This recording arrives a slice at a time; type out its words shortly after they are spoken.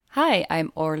Hi,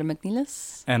 I'm Orla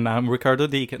McNeilis. And I'm Ricardo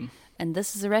Deacon. And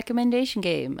this is a recommendation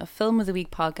game, a film of the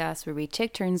week podcast where we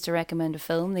take turns to recommend a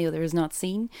film the other has not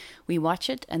seen. We watch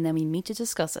it and then we meet to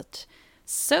discuss it.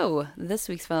 So, this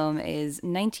week's film is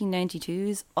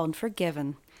 1992's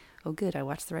Unforgiven. Oh good, I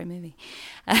watched the right movie.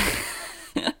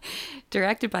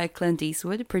 Directed by Clint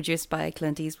Eastwood, produced by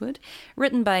Clint Eastwood,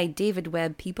 written by David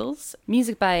Webb Peoples,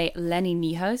 music by Lenny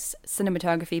Niehaus,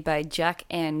 cinematography by Jack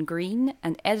N. Green,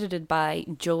 and edited by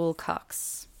Joel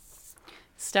Cox.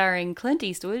 Starring Clint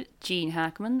Eastwood, Gene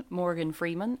Hackman, Morgan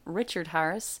Freeman, Richard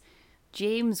Harris,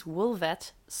 James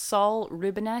Woolvett, Saul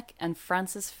Rubinek, and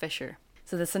Francis Fisher.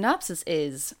 So the synopsis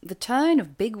is, the town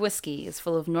of Big Whiskey is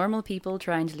full of normal people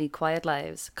trying to lead quiet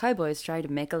lives. Cowboys try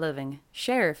to make a living.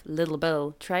 Sheriff, Little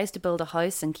Bill, tries to build a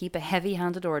house and keep a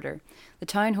heavy-handed order. The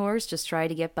town whores just try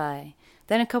to get by.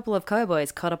 Then a couple of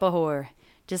cowboys cut up a whore.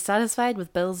 Dissatisfied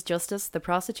with Bill's justice, the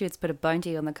prostitutes put a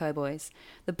bounty on the cowboys.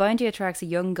 The bounty attracts a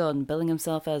young gun, billing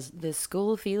himself as the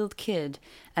Schoolfield Kid,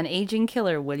 an aging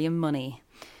killer William Money.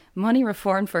 Money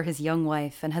reformed for his young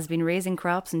wife and has been raising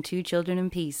crops and 2 children in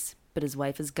peace. But his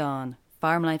wife is gone.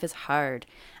 Farm life is hard,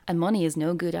 and Money is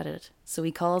no good at it. So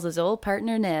he calls his old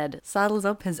partner Ned, saddles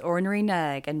up his ornery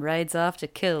nag, and rides off to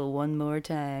kill one more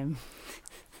time.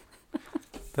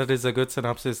 That is a good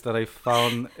synopsis that I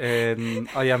found in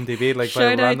IMDb, like by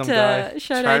a random guy,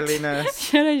 Charlie Ness.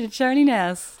 Shout out to Charlie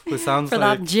Ness, who sounds for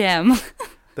like that gem.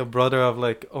 the brother of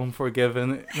like the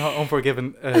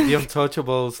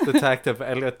Untouchables detective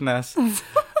Elliot Ness.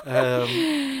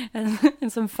 In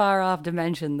some far off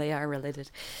dimension, they are related.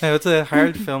 Now, it's a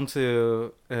hard film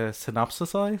to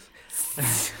synopsisize.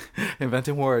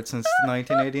 Inventing words since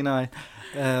 1989.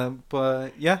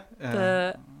 But yeah,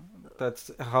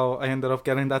 that's how I ended up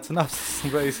getting that synopsis,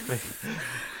 basically.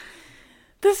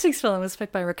 This week's film was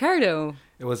picked by Ricardo.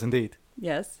 It was indeed.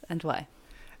 Yes, and why?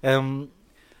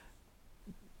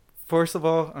 First of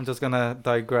all, I'm just gonna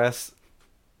digress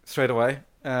straight away.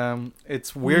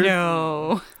 It's weird.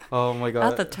 No. Oh my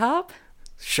god. At the top?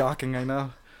 Shocking, I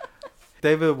know.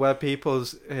 David Webb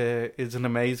Peoples is an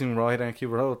amazing writer. He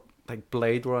wrote like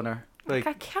Blade Runner. Like,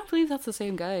 I can't believe that's the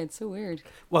same guy. It's so weird.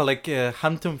 Well, like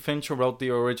Hampton Fincher wrote the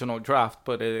original draft,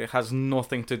 but it has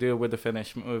nothing to do with the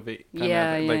finished movie.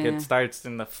 It starts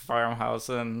in the farmhouse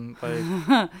and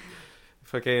like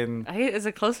fucking. Is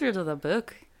it closer to the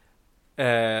book?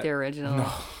 The original?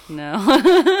 No.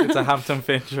 It's a Hampton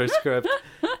Fincher script.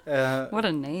 What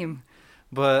a name.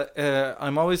 But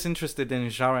I'm always interested in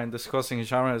genre and discussing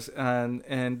genres, and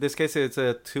in this case it's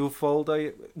a twofold.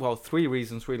 3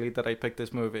 reasons really that I picked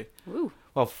this movie. Ooh.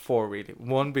 Well, 4 really.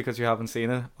 1, because you haven't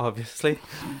seen it, obviously.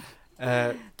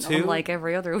 2, like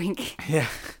every other week. Yeah.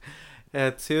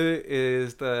 2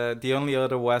 is the only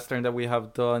other Western that we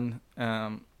have done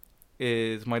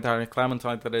is My Darling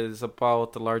Clementine, that is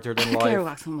about the larger than life. Claire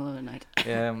Wax on the night.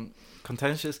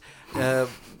 Contentious,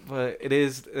 but it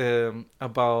is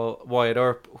about Wyatt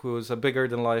Earp, who's a bigger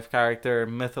than life character,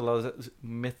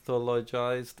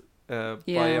 mythologized by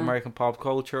American pop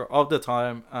culture of the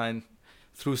time and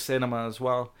through cinema as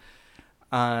well.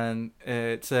 And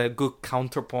it's a good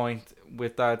counterpoint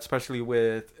with that, especially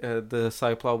with the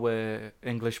side plot with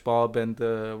English Bob and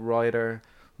the writer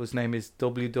whose name is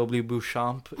W.W.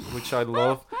 Beauchamp, which I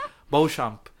love.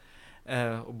 Beauchamp.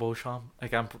 Beauchamp. I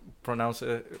can't pronounce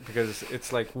it because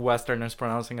it's like Westerners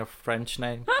pronouncing a French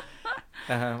name.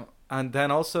 And then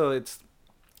also it's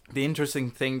the interesting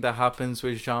thing that happens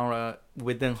with genre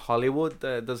within Hollywood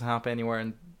that doesn't happen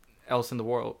anywhere else in the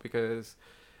world, because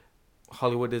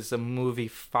Hollywood is a movie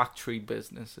factory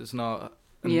business. It's not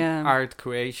an art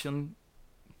creation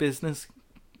business,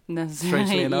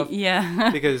 strangely enough.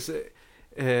 Yeah. Because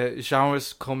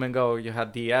genres come and go. You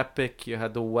had the epic, you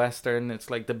had the Western. It's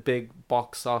like the big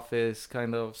box office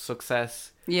kind of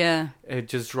success. Yeah. It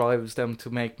just drives them to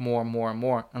make more and more and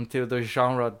more until the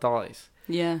genre dies.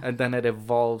 Yeah. And then it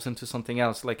evolves into something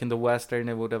else. Like in the Western,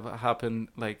 it would have happened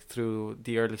like through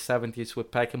the early 70s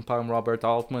with Peckinpah, Robert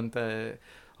Altman,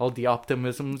 all the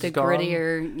optimism's the gone.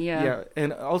 Grittier, Yeah,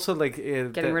 and also like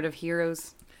getting rid of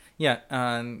heroes. Yeah,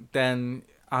 and then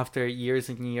after years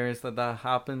and years that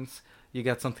happens, you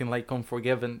get something like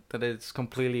Unforgiven that is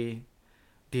completely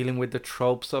dealing with the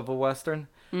tropes of a Western.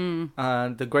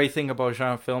 And the great thing about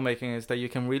genre filmmaking is that you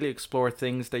can really explore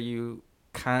things that you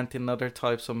can't in other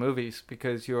types of movies,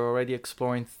 because you're already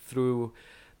exploring through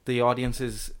the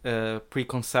audience's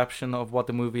preconception of what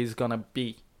the movie is gonna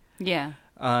be. Yeah.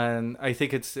 And I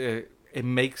think it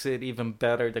makes it even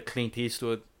better that Clint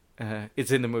Eastwood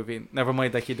is in the movie. Never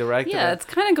mind that he directed it. Yeah, it's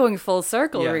kind of going full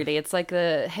circle, really. It's like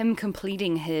him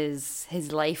completing his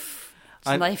life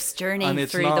life's journey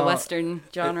through the Western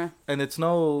genre. And it's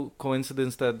no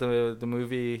coincidence that the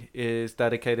movie is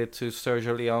dedicated to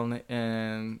Sergio Leone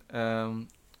and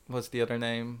what's the other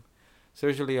name?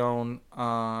 Sergio Leone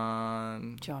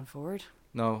and John Ford.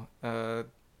 No, the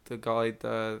guy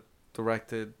that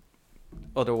directed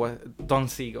Don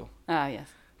Siegel. Ah, yes.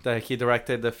 That he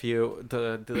directed the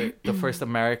first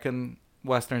American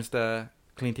westerns that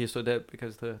Clint Eastwood did,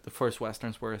 because the first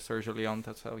westerns were Sergio Leone.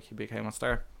 That's how he became a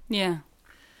star. Yeah.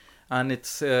 And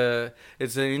it's an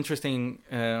interesting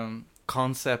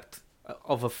concept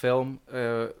of a film,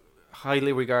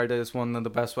 highly regarded as one of the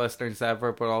best westerns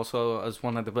ever, but also as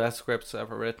one of the best scripts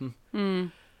ever written.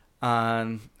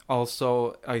 And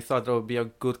also, I thought it would be a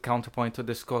good counterpoint to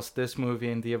discuss this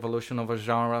movie and the evolution of a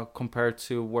genre compared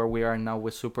to where we are now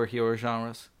with superhero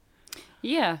genres.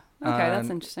 Yeah, okay, that's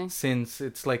interesting. Since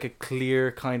it's like a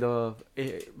clear kind of,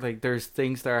 like there's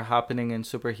things that are happening in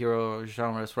superhero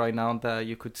genres right now that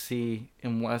you could see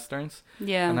in westerns.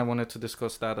 Yeah. And I wanted to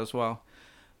discuss that as well.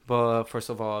 But first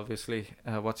of all, obviously,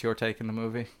 what's your take on the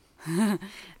movie?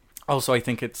 Also, I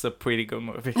think it's a pretty good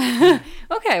movie.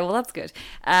 Okay, well, that's good.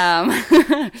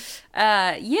 Yeah,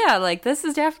 like, this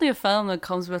is definitely a film that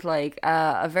comes with, like,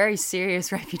 a very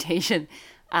serious reputation.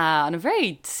 And a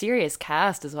very serious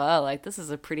cast as well. Like, this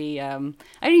is a pretty... I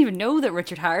didn't even know that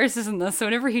Richard Harris is in this. So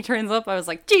whenever he turns up, I was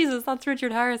like, Jesus, that's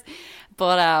Richard Harris.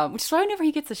 But, which is why whenever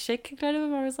he gets the shit kicked out of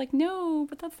him, I was like, no,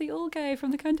 but that's the old guy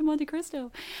from the Count of Monte Cristo.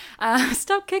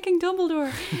 Stop kicking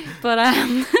Dumbledore. But,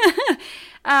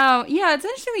 yeah, it's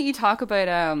interesting that you talk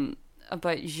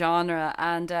about genre.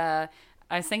 And I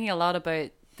was thinking a lot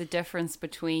about the difference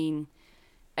between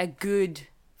a good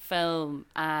film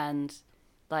and,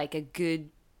 like, a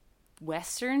good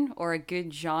Western or a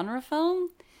good genre film.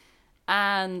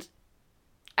 And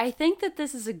I think that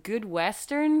this is a good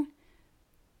Western,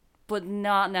 but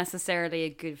not necessarily a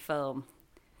good film.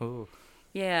 Oh.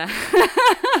 Yeah.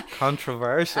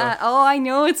 Controversial. I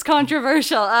know it's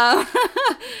controversial. Yeah,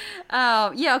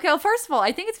 okay, well, first of all,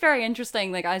 I think it's very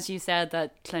interesting, like, as you said,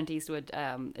 that Clint Eastwood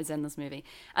is in this movie.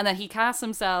 And that he casts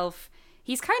himself,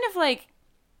 he's kind of like,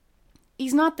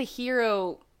 he's not the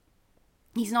hero.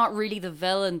 He's not really the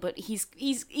villain, but he's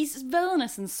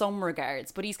villainous in some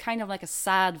regards, but he's kind of like a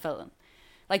sad villain.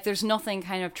 Like, there's nothing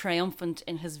kind of triumphant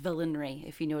in his villainry,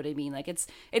 if you know what I mean. Like, it's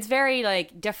very,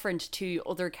 like, different to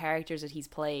other characters that he's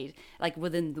played, like,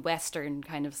 within the Western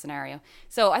kind of scenario.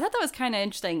 So I thought that was kind of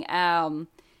interesting.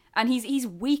 And he's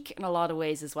weak in a lot of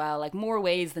ways as well, like more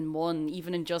ways than one,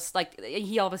 even in just, like,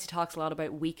 he obviously talks a lot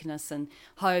about weakness and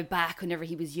how back whenever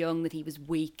he was young that he was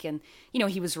weak and, you know,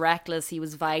 he was reckless, he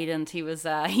was violent, he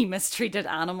mistreated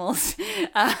animals.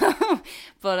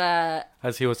 But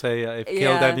as he would say, I've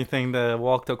killed anything that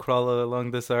walked or crawled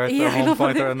along this earth at one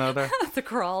point or another. The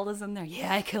crawl is in there.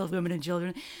 Yeah, I killed women and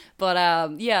children.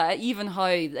 But yeah, even how,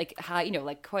 you know,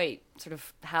 like, quite sort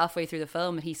of halfway through the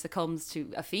film, he succumbs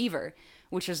to a fever,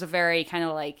 which is a very kind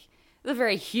of like a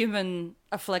very human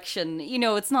affliction. You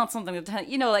know, it's not something that,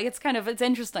 you know, like, it's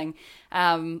interesting.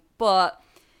 But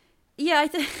yeah, I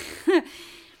think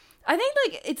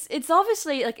like it's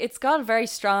obviously, like, it's got a very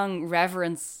strong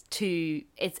reverence to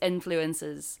its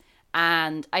influences.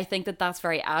 And I think that that's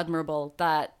very admirable,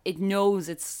 that it knows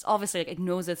it's obviously, like, it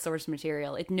knows its source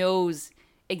material. It knows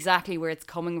exactly where it's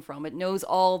coming from. It knows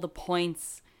all the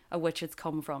points at which it's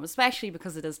come from, especially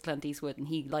because it is Clint Eastwood and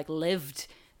he, like, lived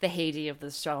the heyday of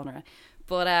this genre.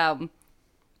 But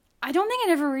I don't think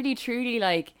it ever really truly,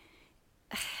 like,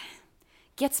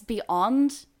 gets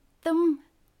beyond them,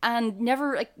 and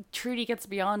never, like, truly gets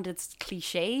beyond its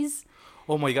cliches.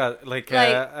 Oh my god,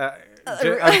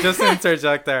 I'll just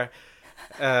interject there.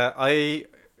 I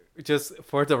just,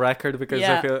 for the record, because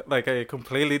I feel like I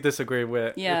completely disagree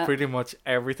with pretty much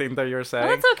everything that you're saying.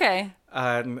 Well, that's okay.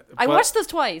 I watched this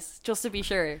twice, just to be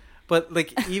sure. But,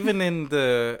 like, even in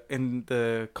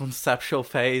the conceptual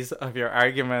phase of your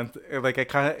argument, like,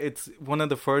 it's one of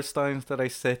the first times that I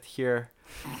sit here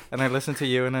and I listen to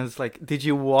you and I was like, did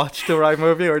you watch the right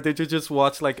movie, or did you just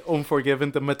watch, like,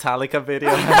 Unforgiven, the Metallica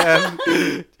video?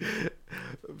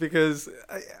 Because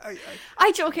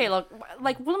okay, look,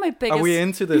 like, one of my biggest... Are we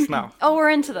into this now? Oh, we're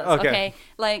into this. Okay.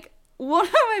 Like, one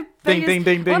of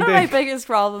my biggest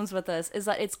problems with this is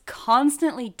that it's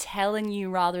constantly telling you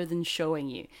rather than showing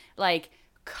you. Like,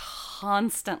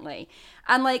 constantly.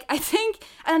 And, like, I think,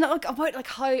 and, like, about, like,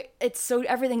 how it's so,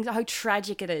 everything, how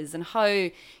tragic it is, and how,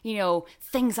 you know,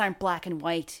 things aren't black and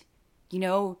white. You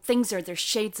know, there's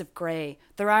shades of grey.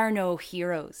 There are no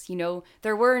heroes, you know.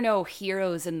 There were no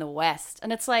heroes in the West.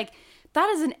 And it's like, that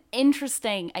is an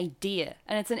interesting idea.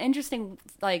 And it's an interesting,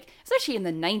 like, especially in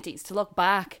the 90s, to look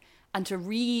back and to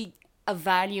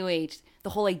re-evaluate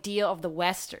the whole idea of the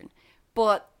Western.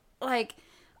 But like,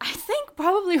 I think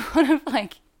probably one of the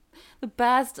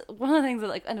things that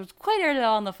like, and it was quite early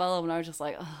on in the film, and I was just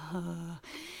like, ugh.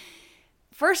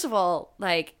 First of all,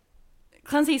 like,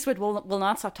 Clint Eastwood will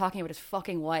not stop talking about his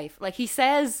fucking wife. Like, he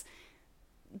says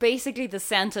basically the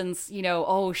sentence, you know,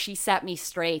 oh, she set me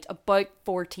straight about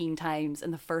 14 times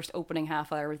in the first opening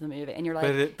half hour of the movie, and you're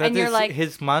like, that is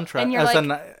his mantra. And you're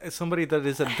as somebody that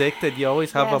is addicted, you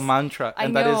always have a mantra,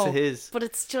 and I know, that is his. But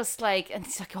it's just like, and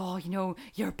he's like, oh, you know,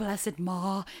 your blessed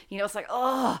ma, you know, it's like,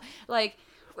 oh, like.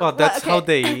 Well, that's how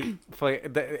they.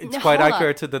 It's quite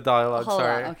accurate to the dialogue.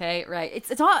 Sorry. Okay, right.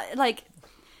 It's not like.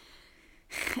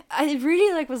 I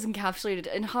really like was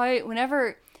encapsulated in how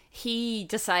whenever he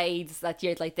decides that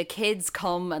you're like the kids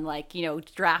come and like, you know,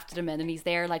 drafted him in, and he's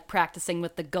there like practicing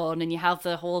with the gun, and you have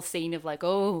the whole scene of like,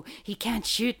 oh, he can't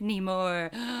shoot anymore,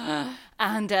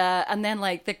 and then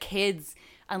like the kids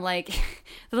and like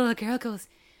the little girl goes,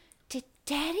 did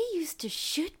Daddy used to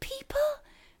shoot people?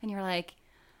 And you're like,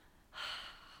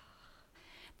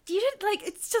 you didn't, like,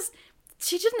 it's just,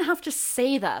 she didn't have to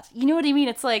say that, you know what I mean?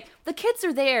 It's like the kids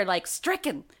are there like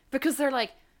stricken because they're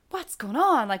like, what's going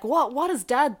on? Like, what is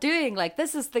Dad doing? Like,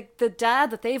 this is the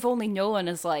dad that they've only known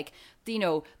as like, you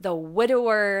know, the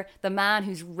widower, the man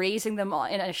who's raising them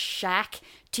in a shack,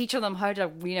 teaching them how to,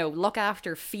 you know, look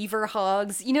after fever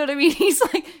hogs. You know what I mean? He's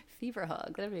like, fever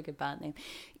hog, that'd be a good band name.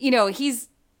 You know,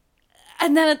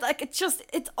 and then it's like,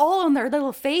 it's all on their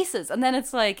little faces. And then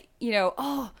it's like, you know,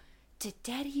 oh, did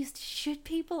Daddy used to shoot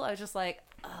people? I was just like,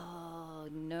 oh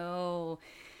no.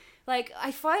 Like,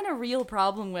 I find a real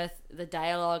problem with the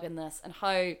dialogue in this, and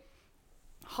how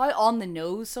on the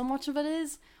nose so much of it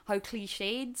is, how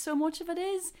cliched so much of it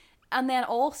is, and then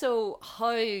also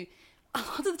how a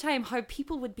lot of the time how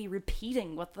people would be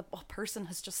repeating what the person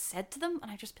has just said to them,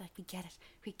 and I'd just be like, we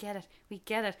get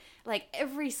it. Like,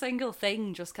 every single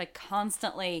thing just like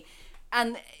constantly,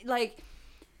 and like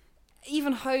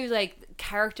even how like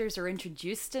characters are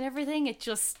introduced and everything, it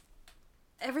just,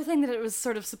 everything that it was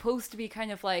sort of supposed to be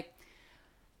kind of like,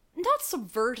 not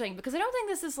subverting, because I don't think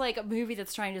this is like a movie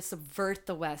that's trying to subvert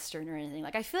the Western or anything.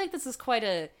 Like, I feel like this is quite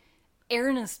a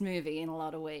earnest movie in a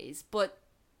lot of ways,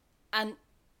 and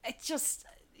it just,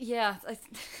 yeah, I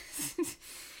think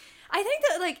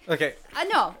that like, okay,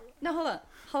 no,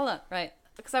 hold on, right,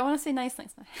 because I want to say nice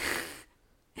things now.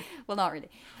 Well, not really.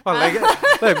 Well,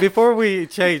 like before we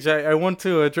change, I want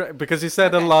to address, because you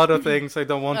said a lot of things. I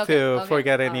don't want to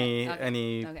forget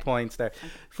any points there. Okay.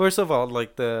 First of all,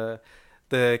 like the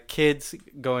kids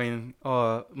going,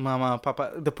 oh, mama,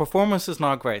 papa, the performance is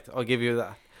not great. I'll give you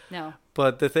that. No.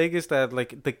 But the thing is that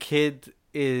like the kid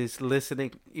is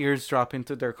listening, eavesdropping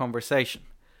to their conversation.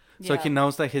 So he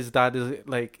knows that his dad is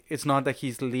like, it's not that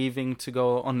he's leaving to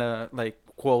go on a like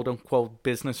quote unquote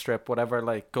business trip, whatever,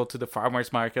 like go to the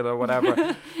farmer's market or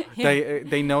whatever.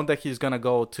 They know that he's gonna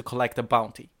go to collect a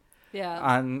bounty.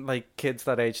 Yeah. And like kids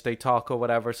that age, they talk or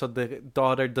whatever. So the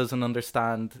daughter doesn't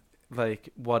understand like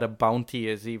what a bounty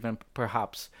is even,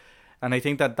 perhaps. And I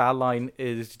think that line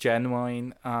is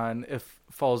genuine, and it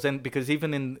falls in, because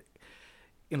even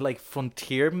in like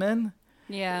frontier men,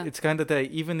 yeah, it's kind of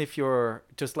that even if you're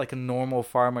just like a normal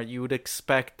farmer, you would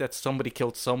expect that somebody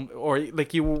killed or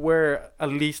like you were at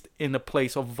least in a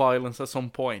place of violence at some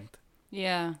point.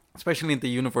 Yeah. Especially in the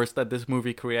universe that this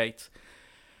movie creates.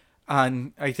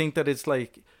 And I think that it's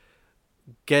like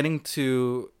getting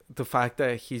to the fact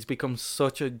that he's become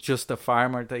just a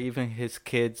farmer that even his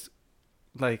kids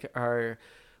like are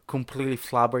completely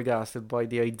flabbergasted by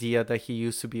the idea that he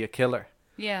used to be a killer.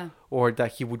 Yeah. Or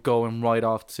that he would go and ride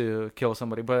off to kill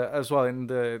somebody. But as well,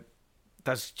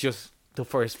 that's just the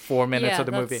first 4 minutes of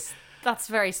the movie. That's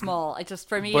very small.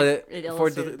 For me, it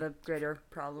illustrated the greater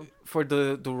problem. For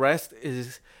the rest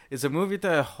is a movie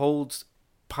that holds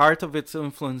part of its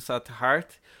influence at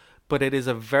heart, but it is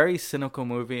a very cynical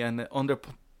movie, and it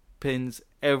underpins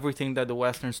everything that the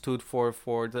Western stood for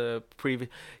the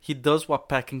previous. He does what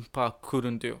Peckinpah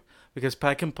couldn't do, because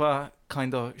Peckinpah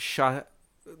kind of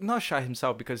not shot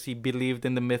himself because he believed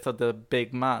in the myth of the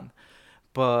big man,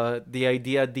 but the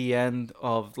idea at the end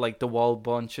of like the Wild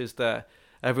Bunch is that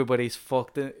everybody's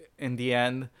fucked in the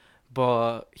end,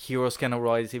 but heroes can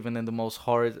arise even in the most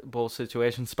horrible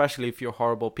situations, especially if you're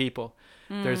horrible people.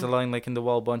 There's a line like in the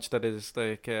Wild Bunch that is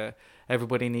like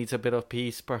everybody needs a bit of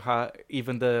peace, perhaps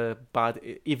even the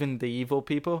evil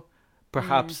people,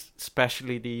 perhaps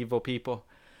especially the evil people.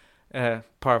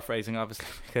 Paraphrasing, obviously,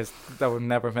 because that would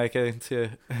never make it into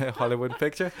a Hollywood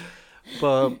picture.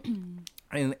 But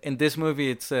in this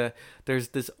movie, it's there's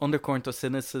this undercurrent of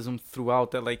cynicism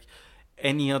throughout that, like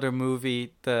any other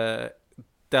movie that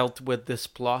dealt with this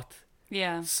plot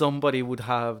Yeah. somebody would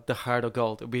have the heart of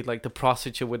gold. It would be like the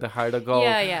prostitute with the heart of gold.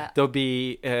 Yeah. There'll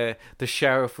be the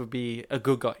sheriff would be a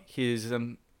good guy.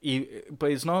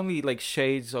 But it's not only like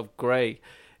shades of grey.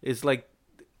 It's like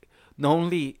not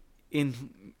only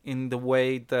in the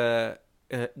way the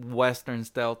westerns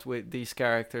dealt with these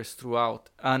characters throughout,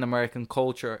 and American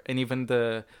culture, and even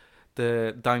the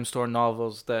dime store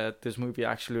novels that this movie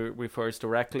actually refers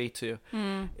directly to,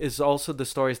 is also the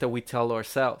stories that we tell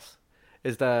ourselves.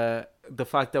 Is the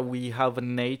fact that we have a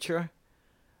nature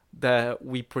that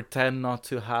we pretend not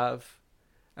to have,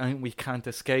 and we can't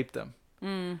escape them.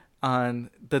 And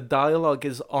the dialogue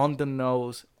is on the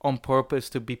nose on purpose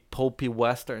to be pulpy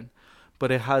western,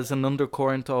 but it has an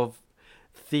undercurrent of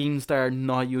themes that are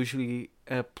not usually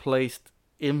placed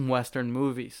in western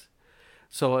movies.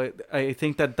 So I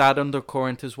think that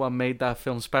undercurrent is what made that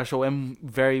film special and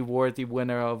very worthy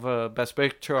winner of a Best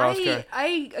Picture Oscar.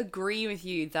 I agree with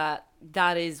you that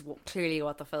is clearly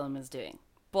what the film is doing,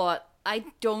 but I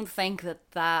don't think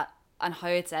that and how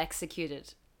it's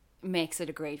executed makes it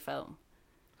a great film.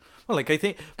 Well, like I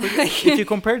think if you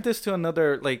compare this to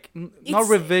another, like not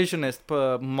revisionist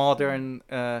but modern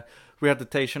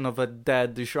readaptation of a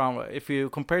dead genre, if you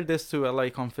compare this to LA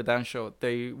Confidential,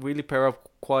 they really pair up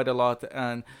quite a lot,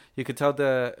 and you could tell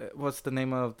what's the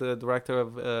name of the director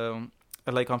of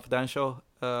LA Confidential?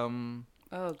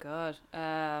 Oh God.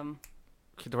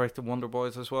 He directed Wonder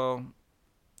Boys as well.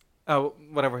 Oh,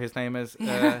 whatever his name is.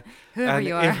 Whoever and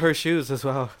you are. In Her Shoes as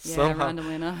well. Yeah, somehow.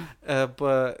 randomly enough.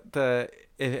 But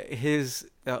his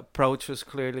approach was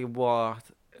clearly what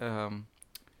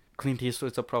Clint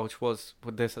Eastwood's approach was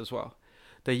with this as well.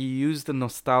 That you use the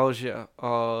nostalgia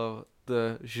of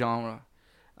the genre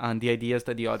and the ideas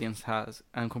that the audience has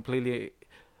and completely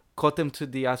cut them to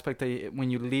the aspect that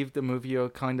when you leave the movie, you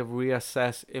kind of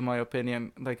reassess, in my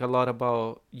opinion, like a lot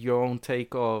about your own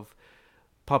take of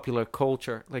popular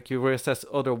culture. Like you reassess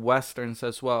other westerns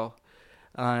as well,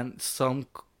 and some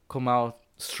come out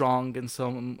strong and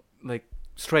some like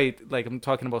straight, like I'm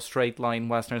talking about straight line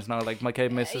westerns now, like My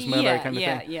Kate Mrs. Miller kind of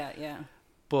thing. Yeah.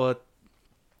 But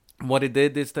what it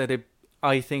did is that it,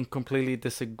 I think, completely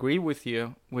disagree with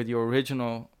you with your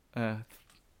original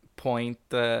point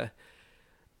that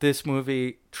this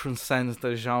movie transcends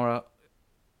the genre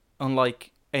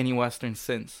unlike any western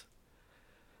since.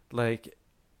 Like,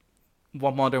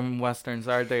 what modern westerns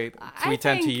are they?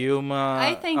 310 to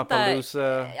Yuma,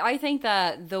 Appaloosa? I think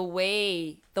that the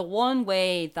one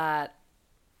way that,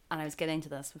 and I was getting into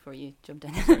this before you jumped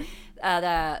in,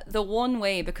 the one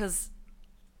way, because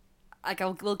like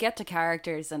we'll get to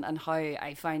characters and how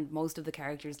I find most of the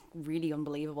characters really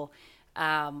unbelievable,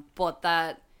 but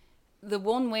that the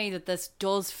one way that this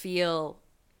does feel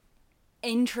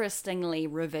interestingly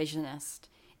revisionist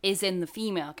is in the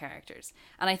female characters.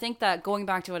 And I think that, going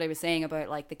back to what I was saying about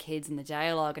like the kids and the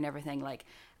dialogue and everything, like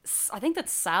I think that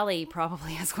Sally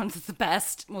probably has one of the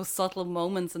best, most subtle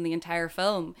moments in the entire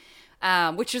film,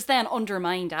 which is then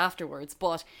undermined afterwards,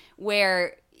 but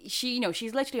where she,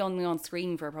 she's literally only on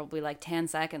screen for probably like 10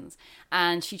 seconds,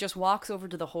 and she just walks over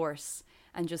to the horse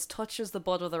and just touches the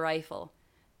butt of the rifle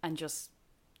and just,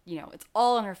 it's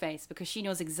all on her face because she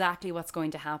knows exactly what's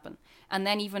going to happen. And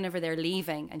then even whenever they're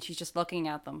leaving and she's just looking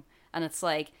at them, and it's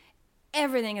like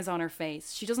everything is on her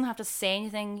face. She doesn't have to say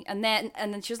anything, and then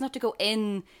she doesn't have to go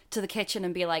in to the kitchen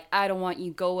and be like, I don't want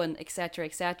you going, etc.,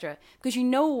 etc., because you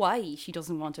know why she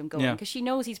doesn't want him going, because she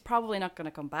knows he's probably not going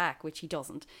to come back, which he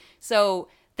doesn't. So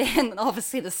then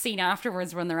obviously the scene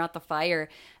afterwards when they're at the fire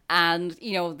and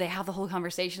they have the whole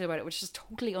conversation about it, which just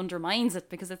totally undermines it,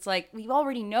 because it's like, we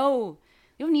already know.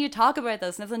 We don't need to talk about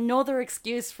this. And it's another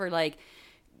excuse for like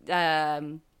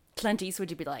Clint Eastwood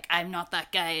to be like, I'm not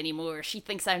that guy anymore. She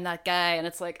thinks I'm that guy. And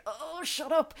it's like, oh,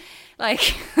 shut up.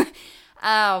 Like,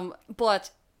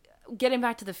 but getting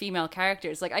back to the female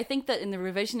characters, like I think that in the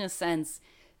revisionist sense,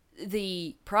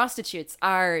 the prostitutes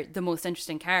are the most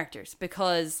interesting characters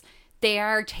because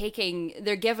they're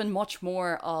given much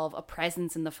more of a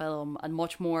presence in the film and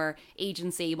much more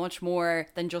agency, much more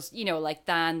than just,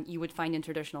 than you would find in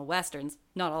traditional westerns.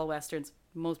 Not all westerns,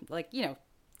 most,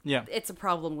 Yeah. It's a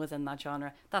problem within that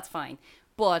genre. That's fine.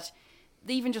 But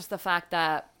even just the fact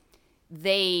that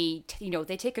they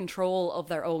take control of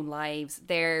their own lives.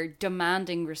 They're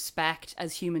demanding respect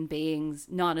as human beings,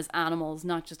 not as animals,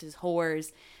 not just as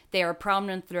whores. They are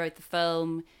prominent throughout the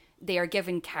film. They are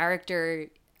given character.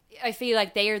 I feel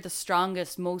like they are the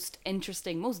strongest, most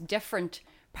interesting, most different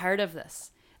part of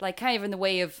this. Like, kind of in the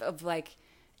way of like,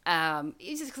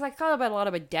 it's just because I thought about a lot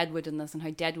about Deadwood in this and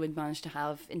how Deadwood managed to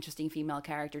have interesting female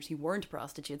characters who weren't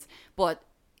prostitutes. But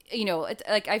you know,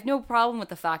 like I've no problem with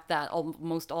the fact that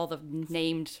almost all the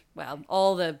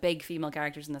all the big female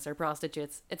characters in this are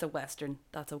prostitutes. It's a Western,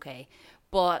 that's okay,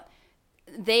 but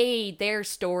their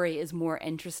story is more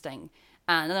interesting,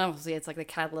 and then obviously it's like the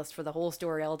catalyst for the whole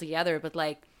story altogether. But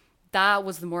like that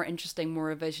was the more interesting,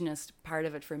 more revisionist part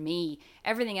of it for me.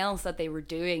 Everything else that they were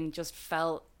doing just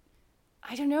felt,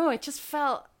 I don't know, it just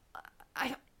felt,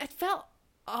 it felt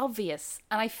obvious,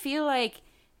 and I feel like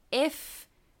if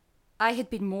I had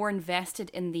been more invested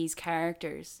in these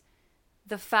characters,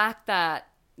 the fact that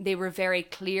they were very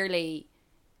clearly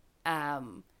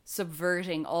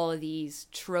subverting all of these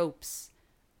tropes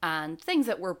and things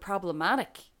that were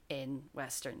problematic in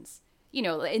Westerns. You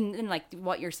know, in like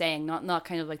what you're saying, not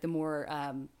kind of like the more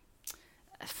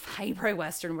highbrow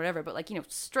Western or whatever, but like, you know,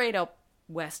 straight up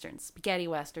Westerns, spaghetti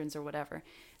Westerns or whatever.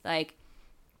 Like,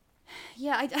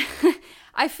 yeah,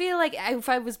 I feel like if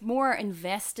I was more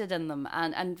invested in them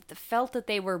and felt that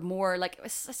they were more like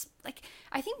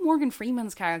I think Morgan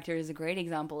Freeman's character is a great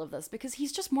example of this, because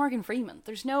he's just Morgan Freeman.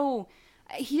 There's no,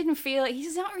 he didn't feel like he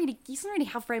doesn't really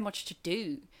have very much to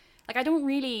do. Like, I don't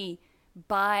really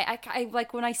buy, I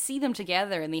like when I see them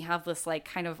together and they have this like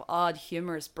kind of odd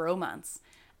humorous bromance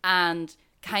and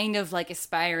kind of like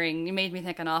aspiring. It made me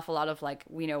think an awful lot of like,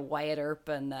 you know, Wyatt Earp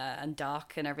and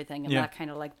Doc and everything, and that kind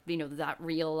of like, you know, that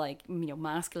real like, you know,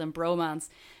 masculine bromance,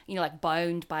 you know, like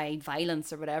bound by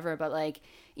violence or whatever. But like,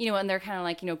 you know, and they're kind of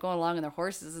like, you know, going along on their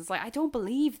horses. It's like, I don't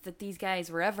believe that these guys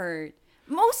were ever,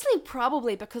 mostly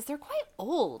probably because they're quite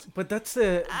old. But that's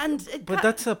that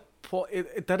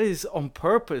is on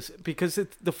purpose, because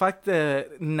the fact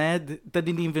that Ned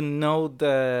didn't even know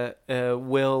that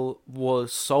Will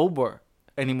was sober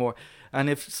anymore, and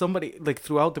if somebody like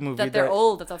throughout the movie that they're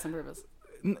old, that's on purpose.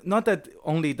 Not that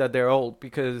only that they're old,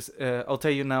 because I'll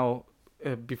tell you now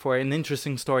before an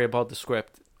interesting story about the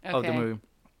script of the movie.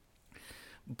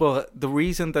 But the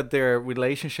reason that their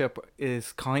relationship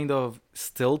is kind of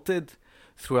stilted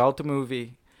throughout the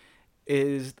movie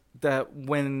is that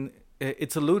when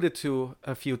it's alluded to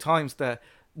a few times that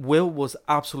Will was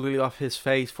absolutely off his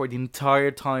face for the entire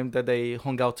time that they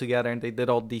hung out together and they did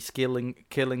all these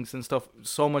killings and stuff.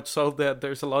 So much so that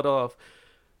there's a lot of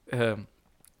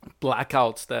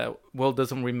blackouts that Will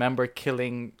doesn't remember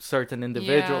killing certain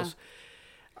individuals.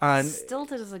 Yeah. And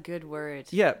stilted is a good word.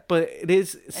 Yeah, but it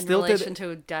is stilted in relation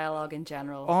to dialogue in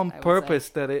general. On purpose,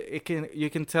 that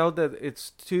you can tell that it's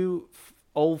two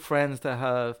old friends that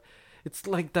have. It's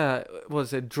like that,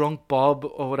 was it Drunk Bob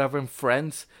or whatever in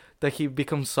Friends, that he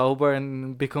becomes sober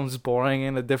and becomes boring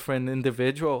and a different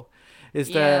individual.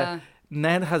 Is that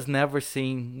Ned has never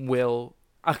seen Will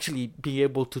actually be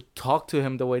able to talk to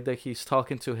him the way that he's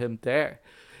talking to him there.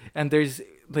 And there's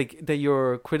like that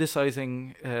you're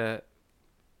criticizing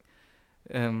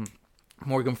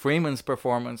Morgan Freeman's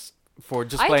performance for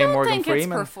just playing Morgan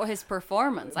Freeman. I don't think it's his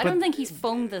performance. I don't think he's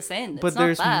phoned this in. It's but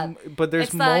not that. But there's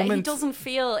it's moments that he doesn't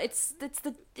feel. It's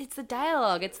the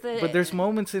dialogue. It's the. But there's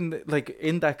moments in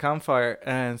that campfire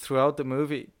and throughout the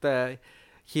movie that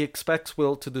he expects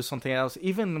Will to do something else.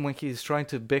 Even when he's trying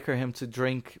to bicker him to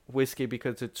drink whiskey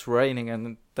because it's raining,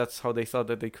 and that's how they thought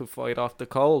that they could fight off the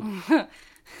cold.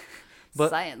 But,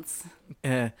 science.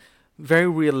 Very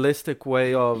realistic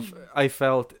way of, I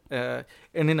felt, and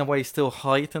in a way still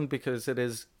heightened because it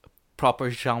is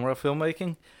proper genre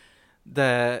filmmaking,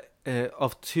 that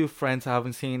of two friends that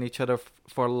haven't seen each other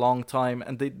for a long time,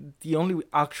 and the only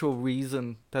actual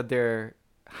reason that they're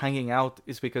hanging out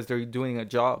is because they're doing a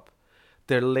job.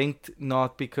 They're linked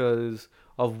not because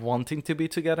of wanting to be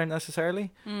together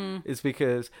necessarily. It's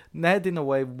because Ned in a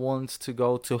way wants to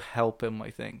go to help him,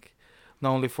 I think,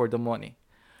 not only for the money.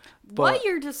 But what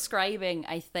you're describing,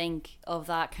 I think, of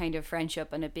that kind of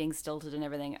friendship and it being stilted and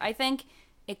everything, I think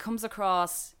it comes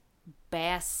across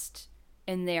best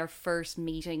in their first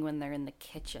meeting when they're in the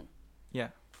kitchen. Yeah.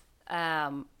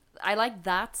 I like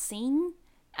that scene,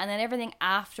 and then everything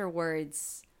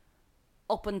afterwards,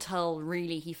 up until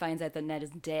really he finds out that Ned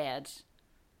is dead,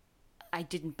 I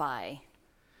didn't buy.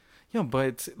 Yeah, but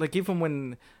it's like, even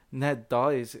when Ned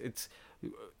dies, it's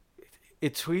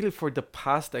really for the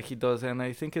past that he does, and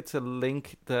I think it's a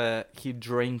link that he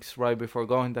drinks right before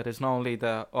going, that is not only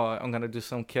that, oh, I'm going to do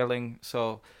some killing,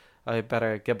 so I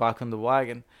better get back on the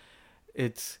wagon.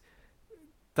 It's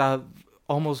that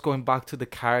almost going back to the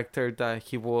character that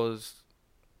he was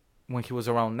when he was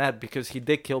around Ned, because he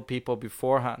did kill people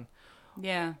beforehand.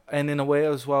 Yeah. And in a way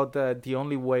as well, that the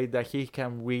only way that he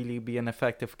can really be an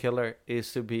effective killer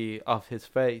is to be off his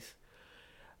face.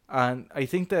 And I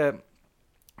think that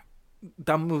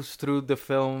moves through the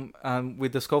film, and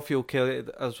with the Schofield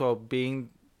kid as well being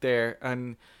there,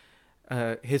 and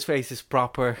his face is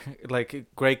proper, like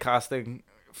great casting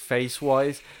face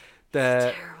wise. He's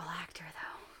a terrible actor,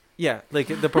 though. Yeah, like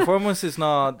the performance is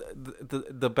not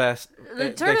the best.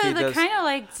 The kind of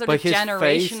like sort of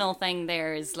generational thing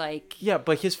there is like, yeah,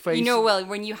 but his face, you know, well,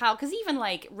 when you have, because even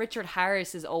like Richard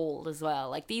Harris is old as well.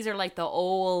 Like these are like the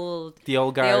old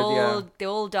guard, the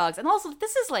old dogs, and also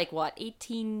this is like what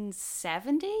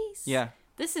 1870s. Yeah.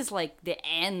 This is like the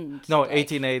end. No, like,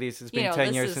 1880s. It's been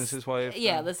 10 years since his wife.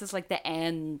 Yeah, this is like the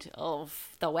end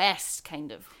of the West,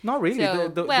 kind of. Not really. So,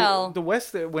 the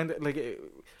West, when like,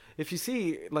 if you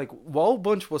see, like, Wall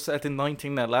Bunch was set in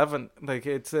 1911. Like,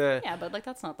 it's yeah, but like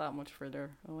that's not that much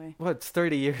further away. Well, it's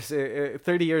 30 years.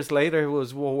 30 years later, it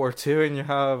was World War II, and you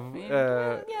have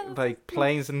like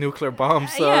planes and nuclear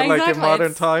bombs. So, yeah, exactly. like in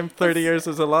modern time, 30 years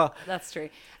is a lot. That's true.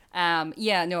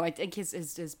 Yeah, no, I think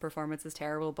his performance is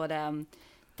terrible, but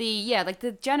like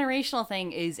the generational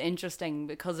thing is interesting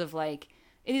because of like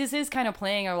it is kind of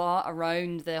playing a lot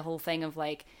around the whole thing of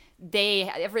like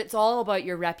it's all about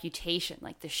your reputation,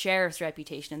 like the sheriff's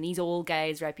reputation and these old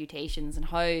guys' reputations, and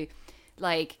how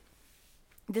like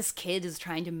this kid is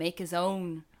trying to make his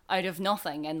own out of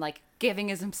nothing and like giving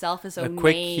himself his own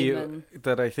name.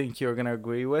 That I think you're gonna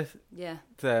agree with. Yeah.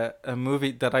 A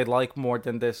movie that I like more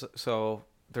than this, so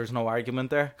there's no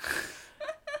argument there.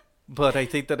 But I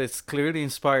think that it's clearly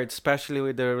inspired, especially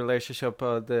with the relationship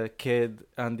of the kid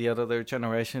and the other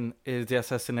generation, is the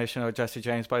assassination of Jesse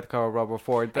James by the car of Robert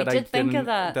Ford.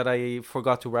 That I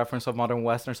forgot to reference of modern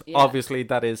westerns. Yeah. Obviously,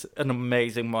 that is an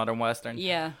amazing modern western.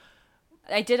 Yeah.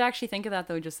 I did actually think of that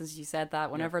though, just as you said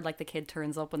that. Whenever like the kid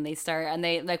turns up and they start, and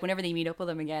they like whenever they meet up with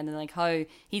him again, and like how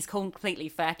he's completely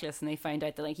feckless, and they find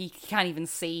out that like he can't even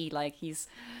see, like he's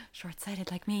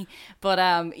short-sighted like me.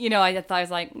 But you know, I thought I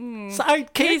was like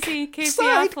sidekick, Casey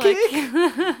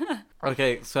Affleck.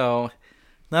 Okay, so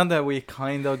now that we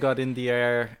kind of got in the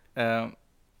air,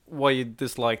 what you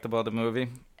disliked about the movie,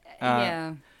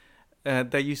 yeah.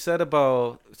 That you said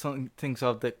about some things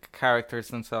of the characters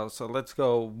themselves. So let's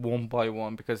go one by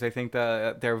one, because I think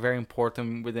that they're very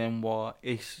important within what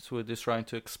Eastwood is trying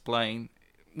to explain.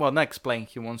 Well, not explain,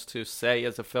 he wants to say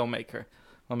as a filmmaker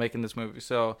while making this movie.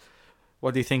 So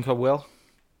what do you think of Will?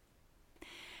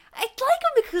 I like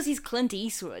him because he's Clint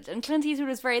Eastwood, and Clint Eastwood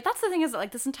is very. That's the thing, is that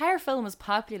like this entire film is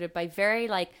populated by very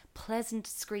like pleasant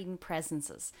screen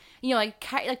presences. You know,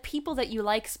 like people that you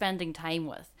like spending time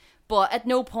with. But at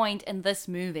no point in this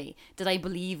movie did I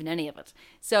believe in any of it.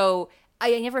 So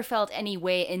I never felt any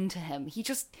way into him.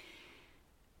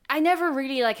 I never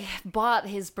really like bought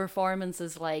his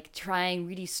performances, like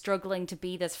really struggling to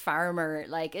be this farmer.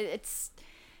 Like it's,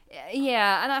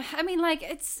 yeah. And I mean, like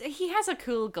he has a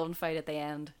cool gunfight at the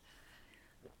end.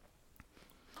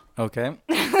 Okay.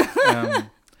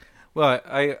 Well,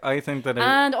 I think that.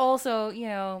 And also, you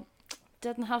know,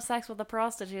 didn't have sex with a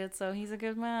prostitute, so he's a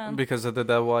good man. Because of the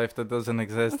dead wife that doesn't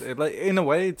exist. Like in a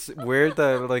way, it's weird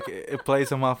that like it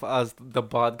plays him off as the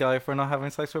bad guy for not having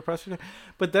sex with a prostitute.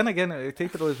 But then again, I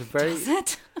think that it was very. Does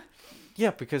it?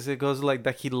 Yeah, because it goes like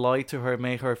that. He lied to her,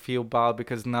 made her feel bad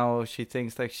because now she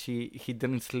thinks that he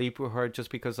didn't sleep with her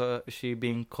just because she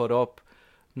being cut up,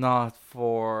 not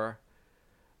for.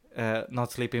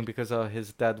 Not sleeping because of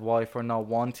his dead wife, or not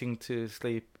wanting to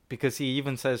sleep, because he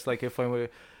even says like if I was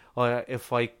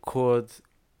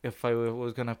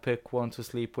gonna pick one to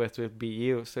sleep with, it would be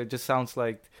you. So it just sounds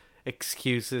like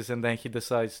excuses, and then he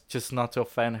decides just not to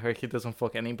offend her, he doesn't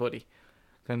fuck anybody,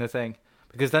 kind of thing.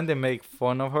 Because then they make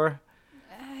fun of her.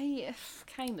 Yeah,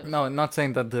 kind of. No, I'm not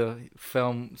saying that the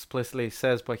film explicitly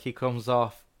says, but he comes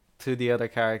off to the other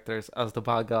characters as the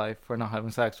bad guy for not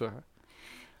having sex with her.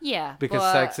 Yeah, because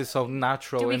sex is so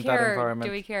natural in that environment.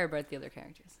 Do we care about the other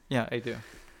characters? Yeah, I do.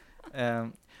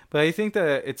 But I think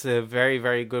that it's a very,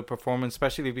 very good performance,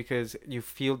 especially because you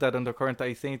feel that undercurrent.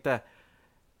 I think that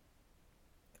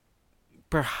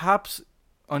perhaps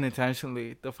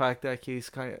unintentionally, the fact that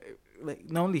he's kind of like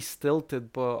not only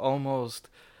stilted, but almost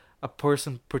a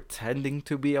person pretending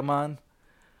to be a man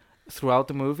throughout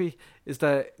the movie, is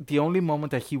that the only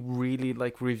moment that he really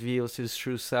like reveals his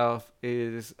true self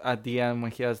is at the end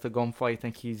when he has the gunfight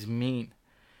and he's mean.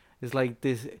 It's like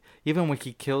this, even when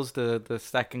he kills the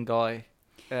second guy.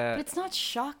 But it's not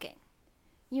shocking.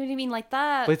 You know what I mean, like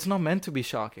that. But it's not meant to be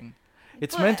shocking.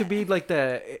 It's meant to be like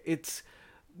it's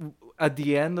at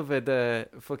the end of it.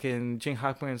 Fucking Gene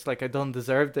Hackman's like, I don't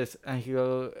deserve this,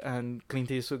 and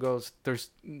Clint Eastwood goes,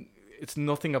 it's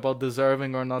nothing about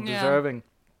deserving or not deserving.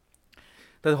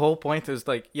 The whole point is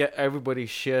like, yeah,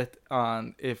 everybody's shit,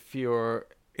 and if you're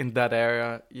in that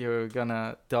area, you're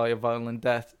gonna die a violent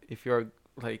death if you're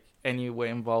like any way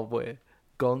involved with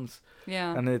guns.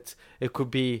 Yeah. And it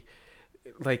could be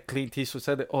like Clint Eastwood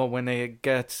said, when it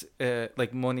gets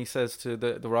like Money says to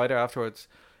the writer afterwards,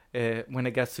 when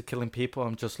it gets to killing people,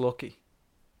 I'm just lucky.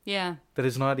 Yeah. That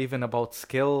it's not even about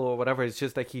skill or whatever. It's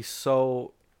just like he's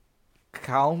so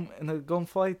calm in a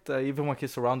gunfight. Even when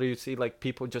he's surrounded, you see like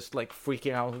people just like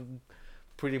freaking out,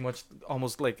 pretty much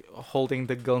almost like holding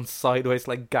the gun sideways,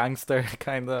 like gangster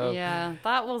kind of. Yeah,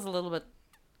 that was a little bit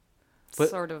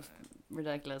sort of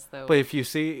ridiculous though. But if you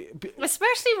see,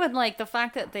 especially when like the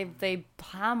fact that they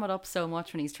ham it up so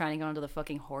much when he's trying to get onto the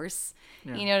fucking horse,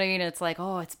 you know what I mean? It's like,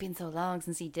 oh, it's been so long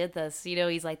since he did this, you know,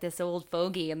 he's like this old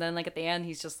fogey, and then like at the end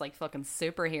he's just like fucking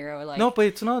superhero. Like, no, but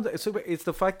it's not. It's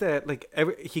the fact that like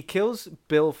he kills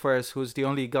Bill first, who's the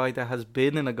only guy that has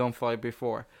been in a gunfight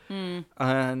before,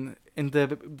 and in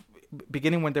the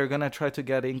beginning when they're gonna try to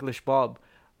get English Bob,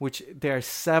 which there are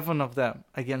 7 of them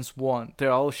against 1.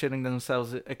 They're all shitting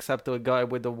themselves except the guy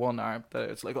with the one arm. That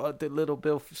it's like, oh, the little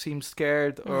Bill seems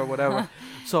scared or whatever.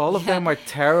 So all of them are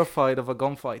terrified of a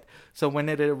gunfight. So when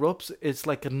it erupts, it's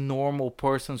like a normal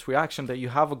person's reaction that you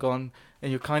have a gun and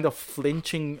you're kind of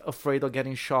flinching, afraid of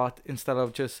getting shot, instead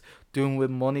of just doing what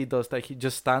Money does. Like he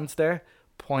just stands there,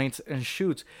 points and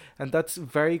shoots. And that's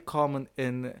very common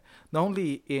in, not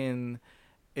only in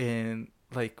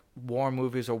like war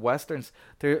movies or westerns.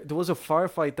 There was a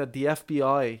firefight that the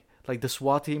FBI, like the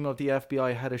SWAT team of the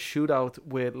FBI, had a shootout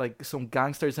with like some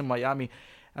gangsters in Miami,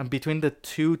 and between the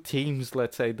two teams,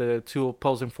 let's say the two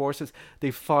opposing forces,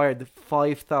 they fired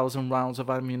 5,000 rounds of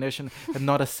ammunition and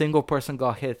not a single person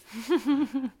got hit.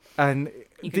 And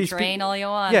you can train all you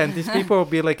want. Yeah, and these people will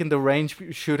be like in the range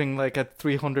shooting like at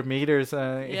 300 meters,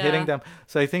 hitting them.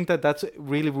 So I think that that's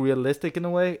really realistic in a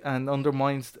way, and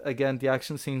undermines again the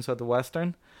action scenes of the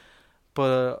western.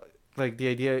 But like the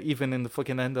idea, even in the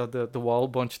fucking end of the Wall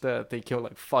Bunch, that they kill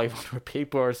like 500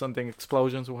 people or something,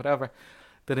 explosions or whatever.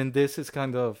 That in this is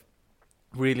kind of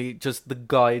really just the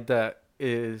guy that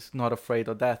is not afraid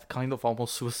of death, kind of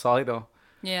almost suicidal.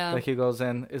 Yeah. Like he goes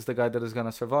in, is the guy that is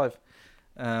gonna survive.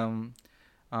 And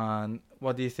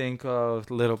what do you think of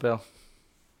Little Bill?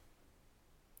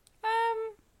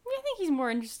 I think he's more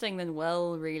interesting than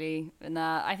Will, really. And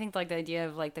I think like the idea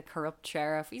of like the corrupt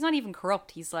sheriff. He's not even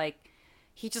corrupt. He's like,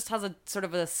 he just has a sort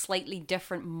of a slightly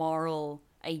different moral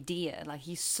idea. Like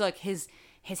he's like his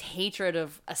hatred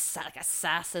of like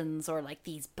assassins or like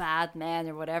these bad men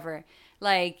or whatever.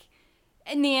 Like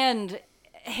in the end,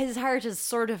 his heart is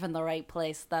sort of in the right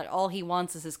place, that all he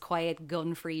wants is his quiet,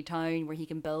 gun-free town where he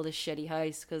can build his shitty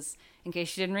house, because, in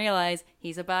case you didn't realise,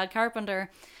 he's a bad carpenter.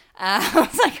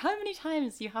 It's like, how many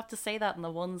times do you have to say that in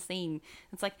the one scene?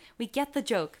 It's like, we get the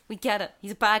joke. We get it.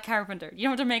 He's a bad carpenter. You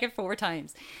don't have to make it 4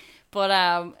 times. But,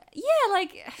 yeah,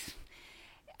 like,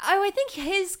 I think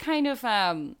his kind of,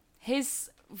 his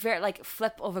very, like,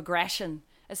 flip of aggression,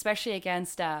 especially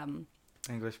against,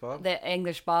 English Bob? The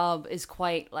English Bob is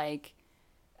quite, like,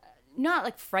 not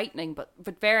like frightening, but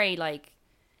very like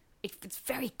it's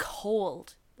very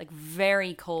cold, like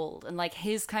very cold. And like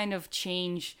his kind of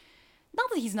change, not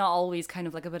that he's not always kind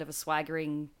of like a bit of a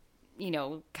swaggering, you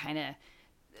know, kind of,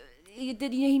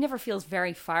 he never feels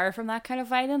very far from that kind of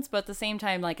violence, but at the same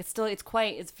time, like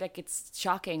it's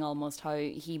shocking almost how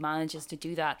he manages to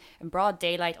do that in broad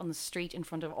daylight on the street in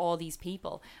front of all these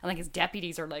people. And like his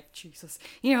deputies are like, Jesus,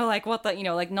 you know, like what the, you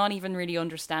know, like not even really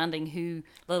understanding who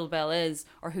Little Bill is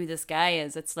or who this guy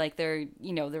is. It's like they're,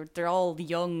 you know, they're all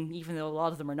young, even though a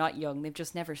lot of them are not young. They've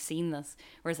just never seen this.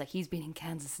 Whereas like he's been in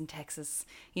Kansas and Texas,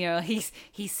 you know, he's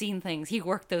seen things. He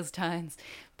worked those towns.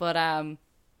 But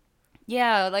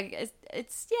yeah, like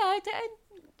it's yeah.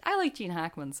 I like Gene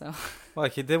Hackman, so. Well,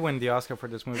 he did win the Oscar for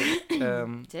this movie.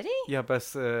 Did he? Yeah,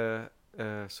 best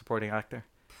supporting actor.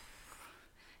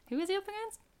 Who was he up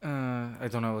against? I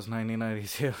don't know. It was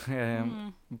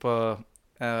 1992. But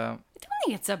I don't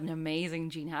think it's an amazing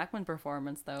Gene Hackman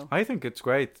performance, though. I think it's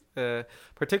great,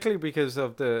 particularly because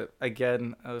of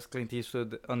again, as Clint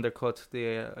Eastwood undercut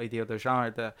the idea of the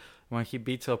genre, that when he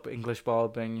beats up English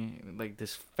Bob and like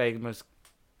this famous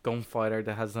gunfighter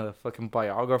that has a fucking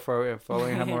biographer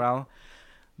following him around,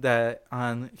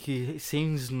 and he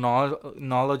seems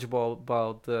knowledgeable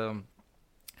about the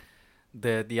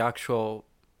actual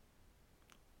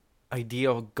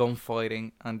idea of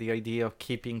gunfighting and the idea of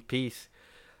keeping peace,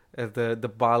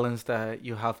 the balance that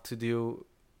you have to do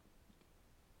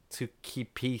to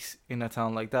keep peace in a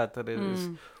town like that it is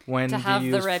when to have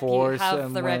you use force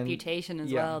and the reputation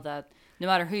as well, that no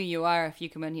matter who you are, if you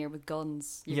come in here with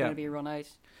guns, you're going to be run out.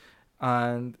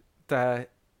 And that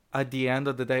at the end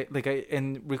of the day, like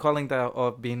in recalling that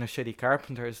of being a shitty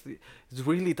carpenter, it's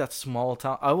really that small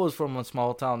town. I was from a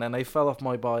small town and I fell off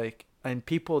my bike, and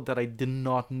people that I did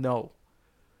not know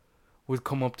would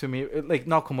come up to me, like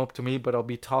not come up to me, but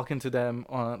I'll be talking to them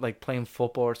on like playing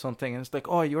football or something, and it's like,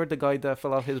 oh, you're the guy that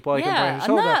fell off his bike and broke his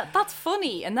shoulder. That's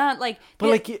funny, and that like, but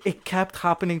like it kept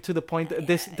happening to the point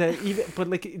that even, but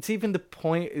like it's even the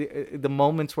point, the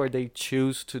moments where they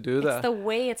choose to do that. It's the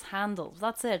way it's handled.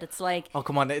 That's it. It's like, oh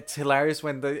come on, it's hilarious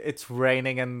when it's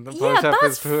raining and the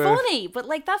that's funny. But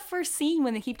like that first scene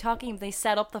when they keep talking, they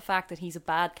set up the fact that he's a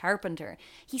bad carpenter.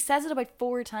 He says it about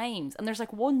 4 times, and there's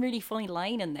like one really funny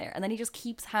line in there, and then he just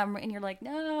keeps hammering, and you're like,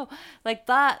 no, like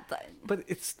that. But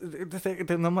it's the thing,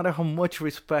 no matter how much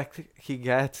respect he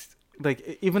gets,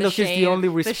 like even though he's the only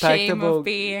respectable, the shame of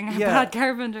being a bad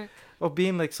carpenter, or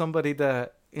being like somebody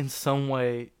that in some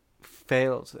way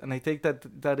fails, and I think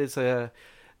that is a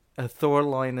Thor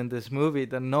line in this movie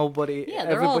that nobody,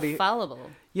 everybody, all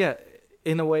fallible. Yeah,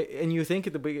 in a way, and you think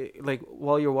at the beginning, like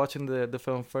while you're watching the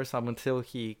film first time, until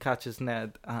he catches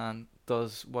Ned and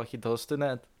does what he does to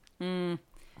Ned.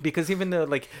 Because even though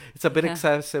like it's a bit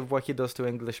excessive what he does to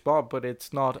English Bob, but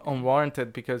it's not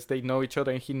unwarranted because they know each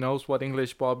other and he knows what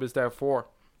English Bob is there for.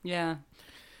 Yeah.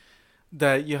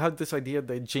 That you have this idea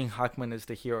that Gene Hackman is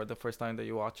the hero the first time that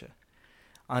you watch it.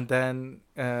 And then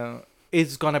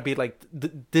it's gonna be like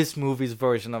this movie's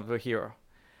version of the hero.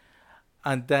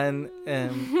 And then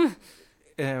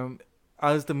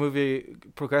as the movie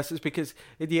progresses, because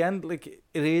at the end, like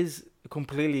it is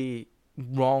completely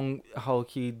wrong how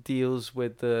he deals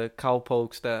with the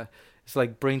cowpokes that it's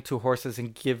like bring 2 horses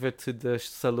and give it to the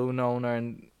saloon owner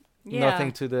and nothing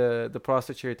to the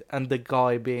prostitute, and the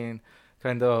guy being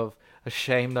kind of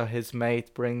ashamed that his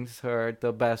mate brings her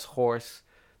the best horse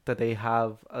that they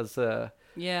have as a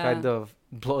kind of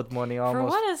blood money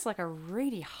almost. For what is like a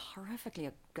really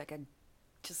horrifically like a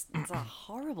just it's a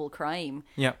horrible crime.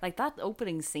 Yeah, like that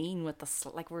opening scene with the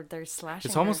like where they're slashing.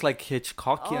 It's almost like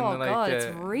Hitchcockian. Oh like, god, it's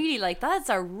really like that's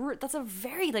a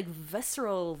very like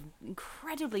visceral,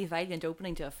 incredibly violent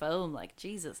opening to a film. Like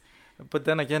Jesus. But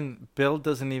then again, Bill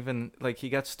doesn't even like he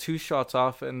gets 2 shots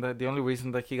off, and the only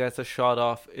reason that he gets a shot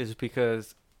off is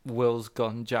because Will's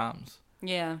gun jams.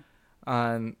 Yeah.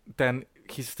 And then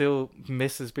he still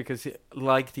misses because,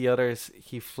 like the others,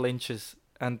 he flinches.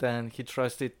 And then he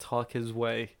tries to talk his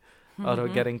way out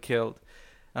of getting killed.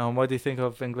 What do you think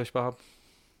of English Bob?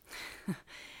 Even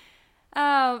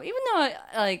though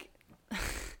like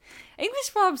English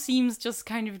Bob seems just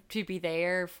kind of to be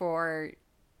there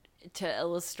to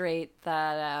illustrate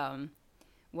that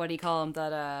what do you call him,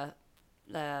 that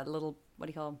little, what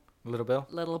do you call him,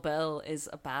 Little Bill is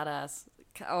a badass,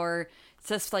 or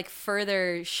just like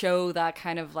further show that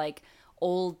kind of like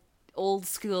old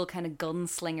school kind of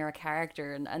gunslinger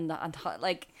character and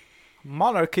like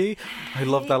monarchy. I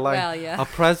love that line. Well, yeah. A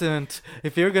president,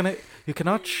 if you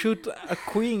cannot shoot a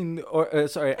queen or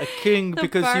a king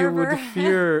because barber. You would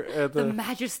fear the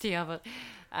majesty of it.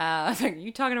 Like,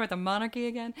 you talking about the monarchy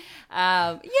again?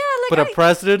 Like, but a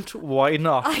president, why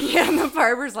not? Yeah, and the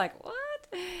barber's like, what?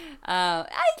 I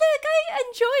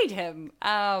enjoyed him.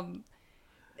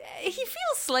 He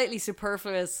feels slightly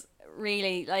superfluous,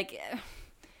 really. Like,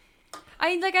 I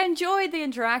enjoyed the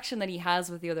interaction that he has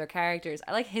with the other characters.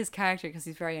 I like his character because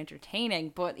he's very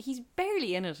entertaining, but he's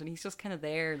barely in it, and he's just kind of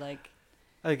there, like.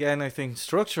 Again, I think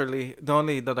structurally, not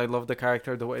only that I love the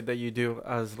character the way that you do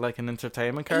as like an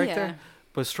entertainment character,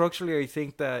 but structurally I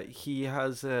think that he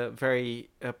has a very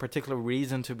particular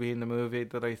reason to be in the movie,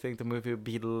 that I think the movie would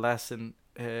be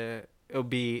it'll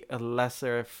be a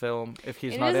lesser film if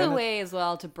he's not in it. It is a way as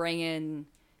well to bring in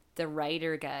the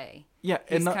writer guy. Yeah,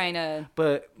 he's kind of,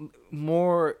 but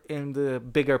more in the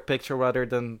bigger picture rather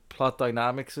than plot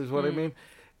dynamics is what I mean.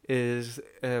 Is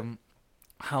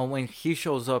how when he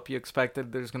shows up, you expect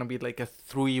that there's gonna be like a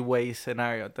 3-way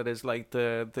scenario that is like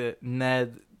the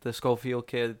Ned, the Schofield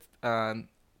kid, and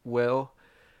Will,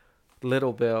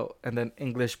 Little Bill, and then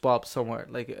English Bob somewhere,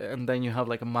 like, and then you have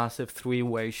like a massive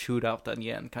 3-way shootout at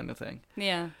the end kind of thing.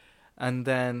 Yeah. And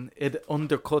then it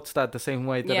undercuts that the same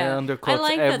way that it undercuts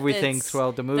like everything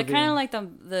throughout the movie. They kind of like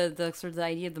the sort of the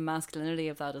idea of the masculinity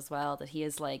of that as well, that he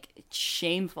is like, it's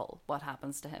shameful what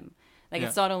happens to him. Like,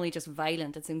 it's not only just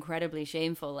violent, it's incredibly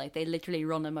shameful. Like, they literally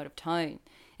run him out of town.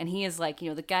 And he is like,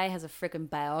 the guy has a freaking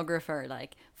biographer,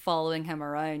 like, following him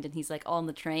around. And he's, like, on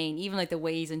the train. Even, like, the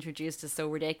way he's introduced is so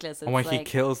ridiculous. And when he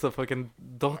kills the fucking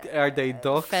duck, are they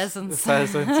ducks? Pheasants.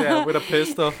 Pheasants, yeah, with a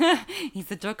pistol. He's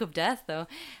the duck of death, though.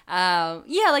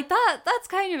 Like, that's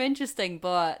kind of interesting.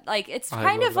 But, like, it's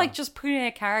kind of like just putting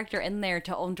a character in there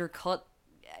to undercut,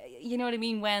 you know what I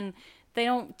mean, when they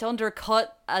don't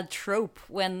undercut a trope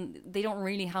when they don't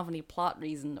really have any plot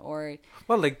reason or.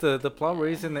 Well, like the plot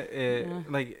reason,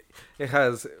 like it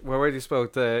has. We already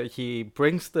spoke. He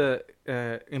brings the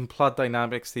in plot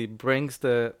dynamics. He brings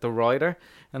the writer,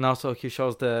 and also he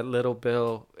shows that Little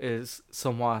Bill is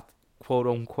somewhat quote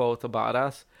unquote a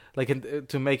badass. Like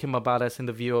to make him a badass in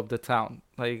the view of the town,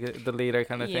 like the leader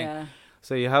kind of thing.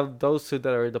 So you have those two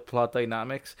that are the plot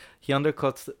dynamics. He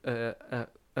undercuts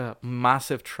a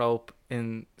massive trope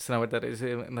in cinema that is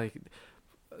like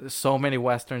so many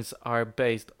westerns are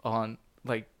based on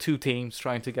like two teams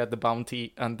trying to get the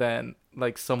bounty and then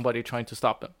like somebody trying to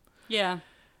stop them. Yeah.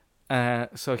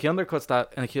 So he undercuts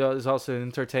that, and he is also an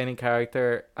entertaining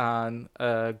character and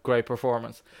a great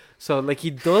performance. So like he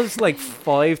does like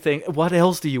 5 things. What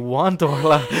else do you want,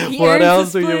 Orla? What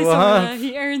else do you want?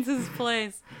 He earns his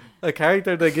place. A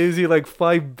character that gives you like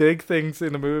 5 big things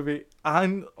in the movie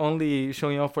and only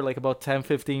showing up for like about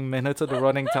 10-15 minutes of the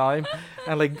running time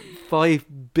and like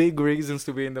 5 big reasons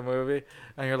to be in the movie,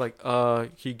 and you're like,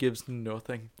 he gives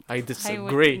nothing. I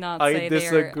disagree.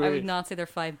 I would not say they're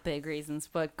 5 big reasons,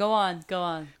 but go on.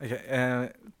 Okay,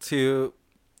 to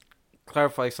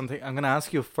clarify something, I'm gonna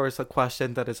ask you first a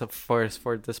question that is a first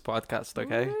for this podcast,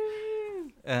 okay?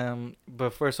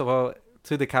 But first of all,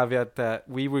 to the caveat that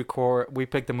we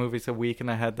pick the movies a week and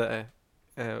ahead that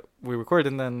we record,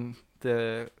 and then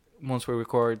once we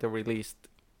record, they're released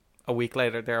a week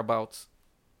later, thereabouts.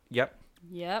 Yep.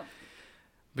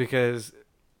 Because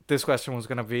this question was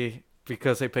gonna be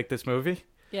because I picked this movie.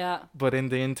 Yeah. But in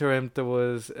the interim, there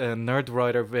was a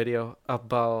Nerdwriter video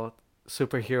about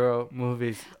superhero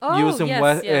movies using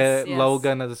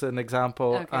Logan as an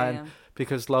example,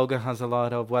 because Logan has a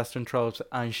lot of Western tropes,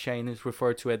 and Shane is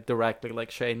referred to it directly, like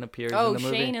Shane appears in the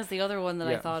movie. Shane is the other one that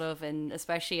I thought of, and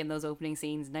especially in those opening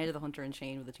scenes, Night of the Hunter and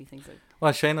Shane were the two things that...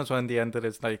 Well, Shane is when the end that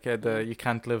is like, you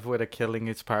can't live with a killing,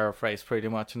 it's paraphrased pretty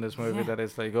much in this movie, that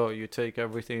is like, you take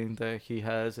everything that he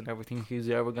has and everything he's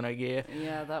ever gonna get.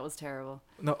 Yeah, that was terrible.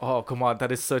 No, come on,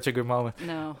 that is such a good moment.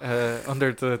 No.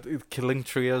 Under the killing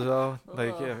tree as well,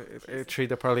 like a tree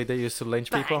that probably they used to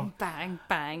lynch people. Bang,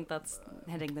 bang, that's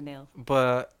hitting the nail.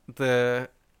 But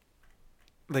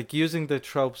using the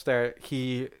tropes there,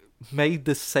 he made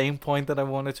the same point that I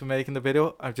wanted to make in the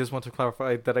video. I just want to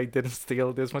clarify that I didn't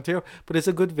steal this material, but it's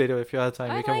a good video. If you have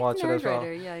time, you can watch it as well.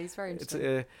 Yeah, he's very interesting.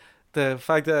 It's the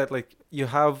fact that like you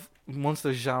have, once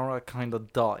the genre kind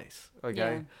of dies,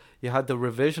 okay, you had the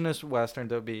revisionist Western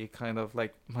to be kind of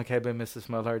like McCabe and Mrs.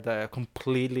 Miller that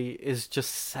completely is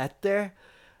just set there.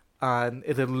 And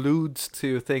it alludes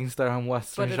to things that are in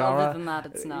Western genre. Other than that,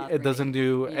 it's not. It doesn't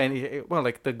do any. Well,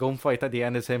 like the gunfight at the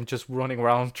end is him just running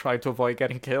around trying to avoid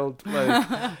getting killed. Like,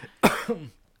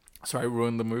 sorry, I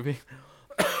ruined the movie.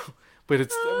 But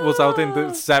it was out in the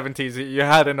 70s. You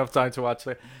had enough time to watch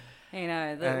it. You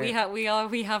know,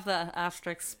 we have the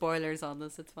asterisk spoilers on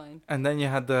this. It's fine. And then you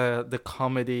had the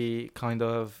comedy kind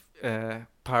of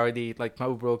parody, like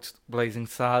Mel Brooks' Blazing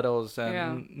Saddles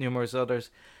and numerous others.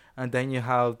 And then you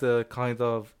have the kind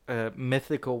of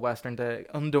mythical Western that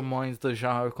undermines the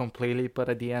genre completely, but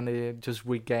at the end it just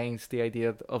regains the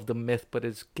idea of the myth, but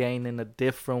it's gained in a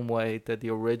different way that the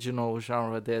original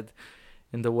genre did,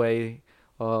 in the way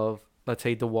of, let's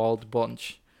say, The Wild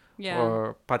Bunch,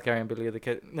 or Pat Garry and Billy the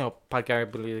Kid. No, Pat Garry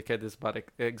and Billy the Kid is a bad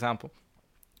example.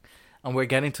 And we're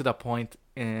getting to that point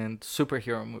in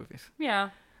superhero movies.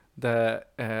 Yeah.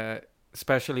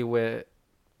 Especially with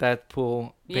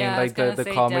Deadpool being like the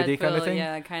comedy Deadpool, kind of thing.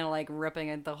 Yeah, kind of like ripping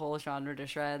it the whole genre to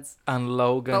shreds. And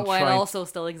Logan, but while also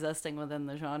still existing within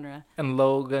the genre. And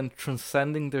Logan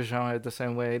transcending the genre the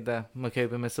same way that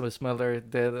McCabe and Mrs. Miller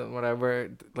did, whatever,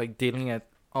 like dealing it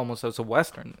almost as a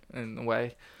Western in a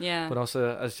way. Yeah. But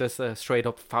also as just a straight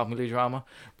up family drama.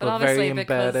 But very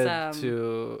embedded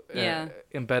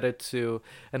to,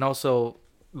 and also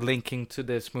linking to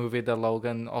this movie that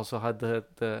Logan also had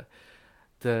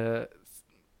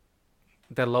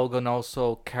that Logan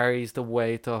also carries the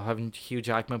weight of having Hugh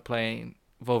Jackman playing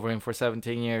Wolverine for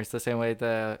 17 years, the same way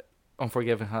that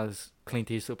Unforgiven has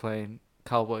Clint Eastwood playing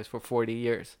Cowboys for 40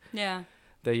 years. Yeah.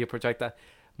 That you project that.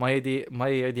 My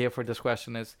idea for this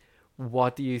question is,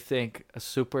 what do you think a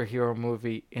superhero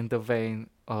movie in the vein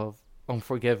of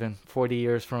Unforgiven 40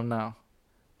 years from now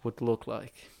would look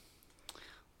like?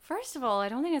 First of all, I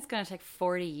don't think it's going to take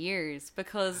 40 years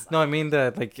because... No, I mean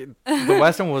that like the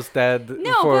Western was dead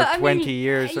for 20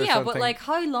 years or something. Yeah, but like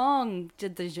how long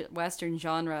did the Western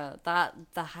genre,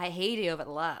 the heyday of it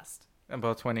last?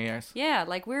 About 20 years. Yeah,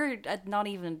 like we're at not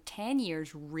even 10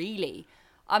 years really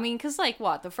I mean, because like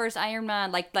what the first Iron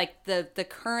Man, like the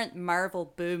current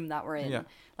Marvel boom that we're in,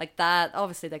 like that.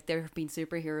 Obviously, like there have been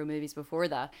superhero movies before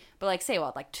that, but like say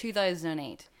what, like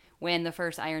 2008 when the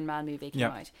first Iron Man movie came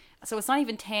out. So it's not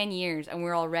even 10 years, and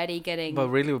we're already getting. But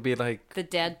really, it would be like the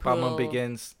Deadpool. Batman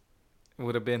Begins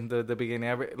would have been the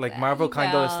beginning. Like Marvel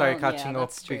kind of started catching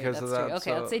up because of that.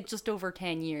 Okay, I'd say just over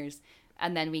 10 years,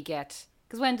 and then we get.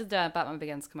 Because when did Batman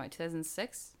Begins come out?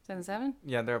 2006? 2007?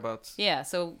 Yeah, thereabouts. Yeah,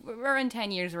 so we're in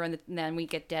 10 years, and then we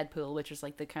get Deadpool, which is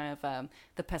like the kind of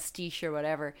the pastiche or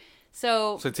whatever.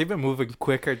 So it's even moving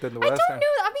quicker than the Western. Western. I don't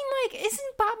know. I mean, like,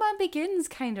 isn't Batman Begins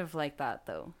kind of like that,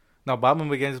 though? No, Batman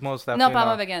Begins most definitely. Not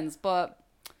Batman Begins, but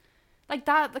like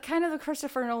that, the kind of the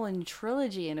Christopher Nolan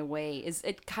trilogy in a way is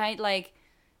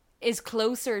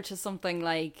closer to something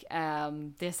like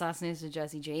The Assassination of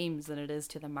Jesse James than it is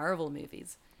to the Marvel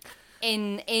movies.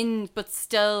 But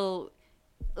still,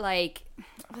 like,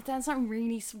 but that's not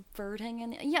really subverting.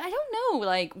 And yeah, I don't know,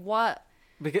 like what.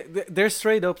 Because they're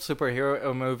straight up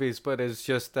superhero movies, but it's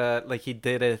just that like he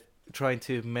did it trying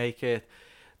to make it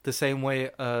the same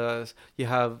way as you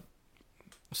have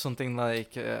something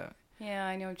like. Yeah,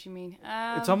 I know what you mean.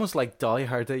 It's almost like Die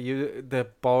Hard. They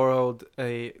borrowed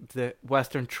the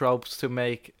Western tropes to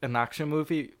make an action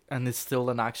movie, and it's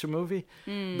still an action movie.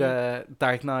 The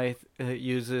Dark Knight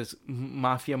uses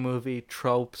mafia movie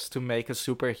tropes to make a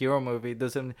superhero movie. It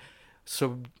doesn't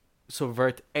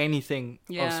subvert anything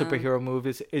of superhero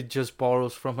movies. It just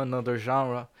borrows from another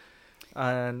genre.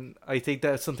 And I think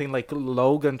that something like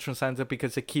Logan transcends it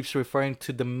because it keeps referring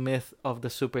to the myth of the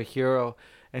superhero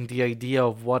and the idea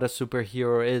of what a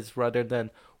superhero is rather than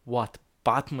what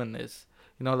Batman is.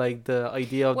 You know, like the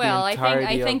idea of the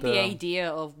entirety I think of the idea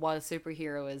of what a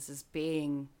superhero is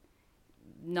being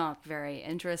not very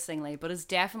interestingly, but has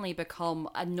definitely become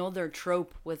another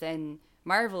trope within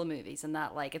Marvel movies, and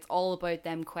that like it's all about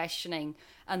them questioning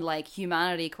and like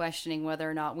humanity questioning whether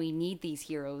or not we need these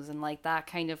heroes, and like that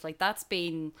kind of like that's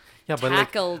been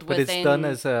tackled but within. It's done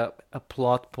as a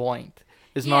plot point.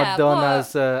 It's not done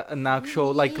as an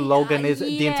actual like Logan is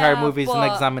the entire movie is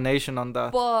an examination on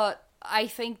that. But I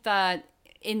think that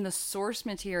in the source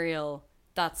material,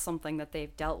 that's something that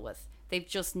they've dealt with. They've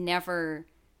just never,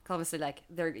 obviously, like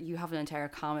you have an entire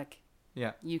comic.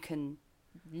 Yeah, you can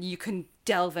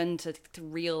delve into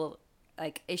real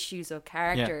like issues of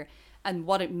character and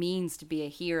what it means to be a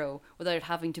hero without it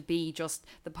having to be just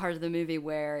the part of the movie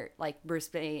where like Bruce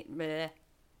Wayne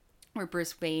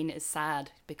is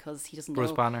sad because he doesn't know.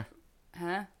 Bruce Banner.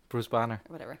 Huh? Bruce Banner.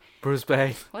 Whatever. Bruce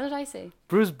Wayne. What did I say?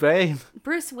 Bruce Wayne.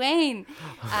 Bruce Wayne.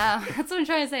 That's what I'm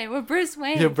trying to say. Well, Bruce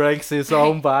Wayne. He breaks his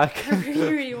own back.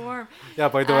 really, really warm. Yeah,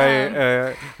 by the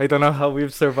way, I don't know how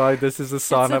we've survived. This is a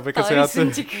sauna because we have to...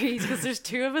 1,000 degrees because there's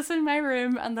two of us in my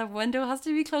room and the window has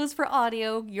to be closed for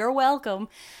audio. You're welcome.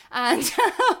 And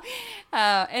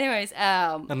anyways...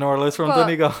 and Orla's from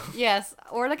Donegal. Yes,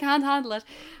 Orla can't handle it.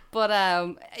 But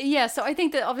yeah, so I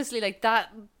think that obviously like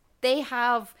that, they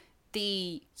have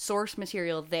the source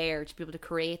material there to be able to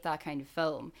create that kind of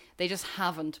film. They just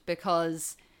haven't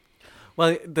because...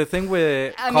 Well, the thing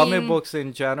with comic books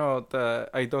in general,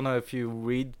 I don't know if you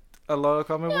read a lot of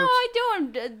comic books. No, I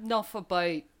don't enough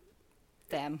about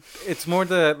them. It's more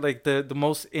the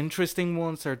most interesting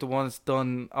ones are the ones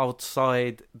done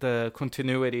outside the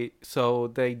continuity, so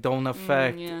they don't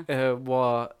affect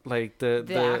what like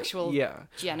the actual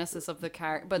genesis of the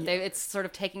character. But it's sort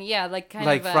of taking like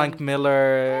Frank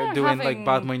Miller doing like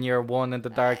Batman Year One and The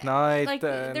Dark Knight. Like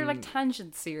they're like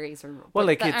tangent series or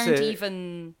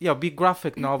be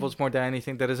graphic novels more than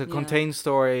anything. That is a contained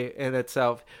story in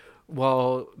itself.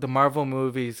 While the Marvel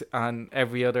movies and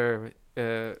every other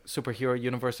superhero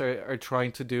universe are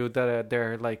trying to do that,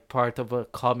 they're like part of a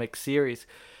comic series,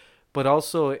 but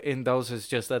also in those it's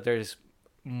just that there's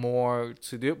more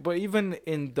to do. But even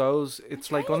in those,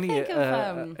 it's like only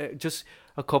just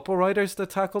a couple writers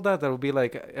that tackle that. That would be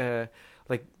like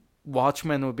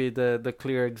Watchmen would be the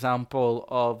clear example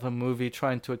of a movie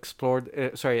trying to explore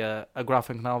a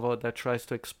graphic novel that tries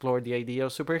to explore the idea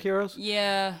of superheroes.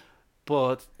 Yeah.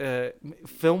 But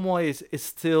film-wise, it's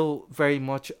still very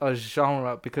much a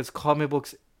genre because comic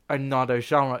books are not a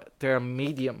genre; they're a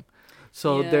medium.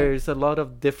 So there's a lot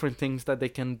of different things that they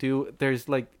can do. There's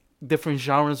like different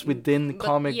genres within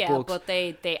comic books. But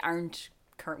they aren't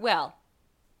current. Well,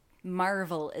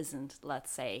 Marvel isn't,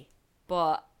 let's say.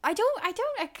 But I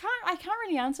can't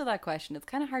really answer that question. It's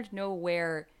kind of hard to know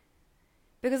where.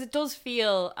 Because it does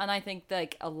feel, and I think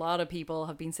like a lot of people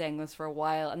have been saying this for a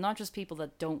while, and not just people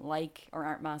that don't like or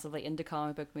aren't massively into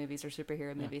comic book movies or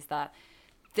superhero movies, that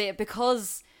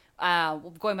because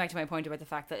going back to my point about the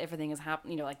fact that everything is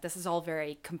happening, like this is all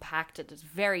very compacted. It's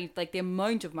very like the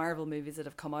amount of Marvel movies that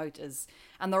have come out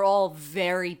and they're all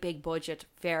very big budget,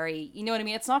 very, you know what I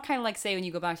mean? It's not kind of like, say, when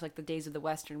you go back to like the days of the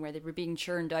Western where they were being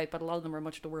churned out, but a lot of them were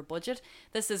much lower budget.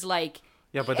 This is like,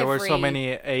 yeah, but there were so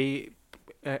many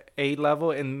A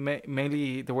level, and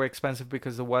mainly they were expensive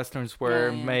because the Westerns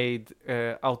were made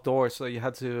outdoors, so you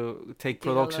had to take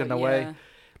production away. Yeah.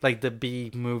 Like the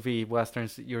B movie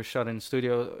Westerns, you're shot in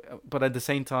studio, but at the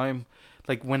same time,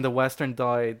 like when the Western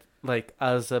died, like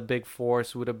as a big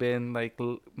force would have been like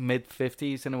mid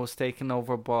 50s, and it was taken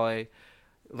over by,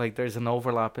 like there's an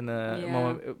overlap in the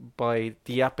moment by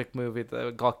the epic movie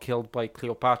that got killed by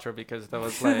Cleopatra, because that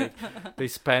was like they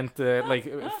spent like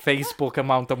Facebook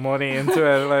amount of money into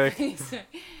it, like.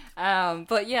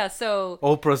 But yeah, so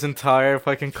Oprah's entire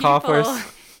fucking coffers.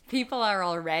 People are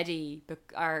already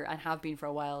and have been for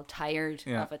a while tired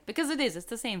of it, because it's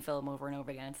the same film over and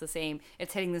over again.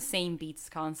 It's hitting the same beats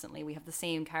constantly. We have the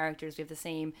same characters, we have the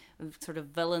same sort of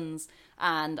villains,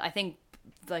 and I think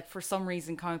like for some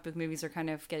reason comic book movies are kind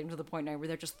of getting to the point now where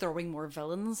they're just throwing more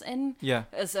villains in,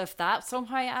 as if that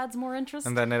somehow adds more interest.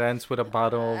 And then it ends with a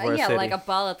battle over a city. Like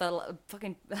a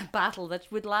fucking battle that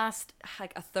would last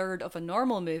like a third of a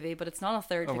normal movie, but it's not a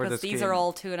third over because these are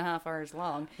all 2.5 hours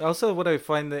long. Also, what I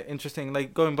find interesting,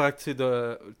 like going back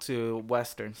to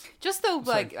Westerns, just though,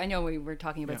 like I know we were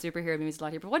talking about superhero movies a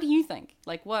lot here, but what do you think?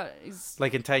 Like, what is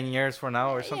like in 10 years from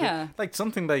now or something? Like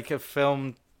something like a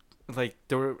film like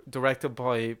directed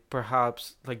by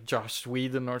perhaps like Joss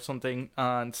Whedon or something,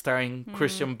 and starring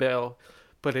Christian Bale,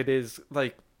 but it is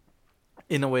like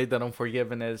in a way that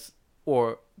Unforgiven is,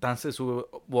 or Dances with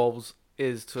Wolves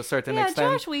is to a certain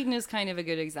extent. Joss Whedon is kind of a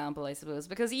good example, I suppose,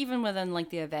 because even within like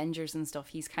the Avengers and stuff,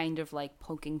 he's kind of like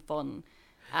poking fun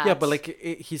at... but like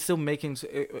he's still making...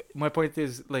 my point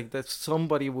is like that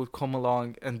somebody would come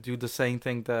along and do the same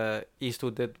thing that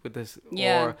Eastwood did with this,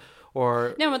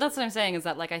 or no, but that's what I'm saying, is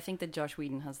that like I think that Joss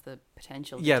Whedon has the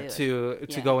potential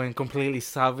to go and completely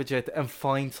savage it and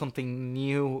find something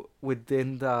new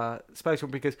within the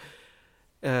spectrum, because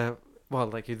well,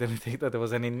 like you didn't think that there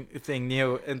was anything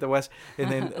new in the West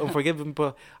and then Unforgiven,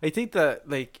 but I think that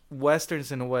like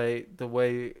Westerns in a way,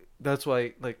 that's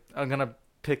why like I'm gonna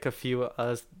pick a few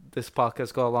as this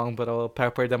podcast go along, but I'll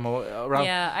pepper them around.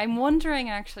 Yeah, I'm wondering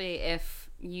actually if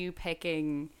you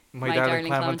picking My Darling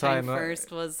Clementine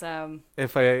first was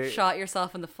if I shot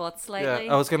yourself in the foot slightly.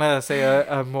 Yeah, I was gonna say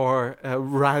a more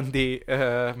randy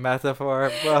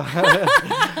metaphor, but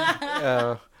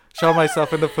shot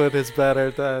myself in the foot is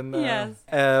better than yes.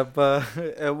 But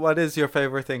what is your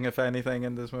favorite thing, if anything,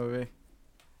 in this movie?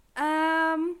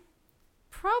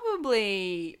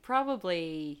 Probably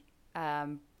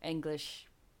English.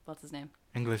 What's his name?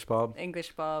 English Bob.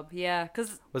 Yeah.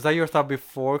 Cause was that your thought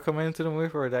before coming into the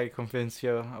movie, or did I convince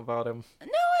you about him? No,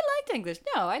 I liked English.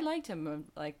 No, I liked him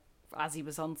like as he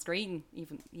was on screen.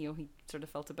 Even he sort of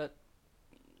felt a bit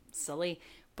silly,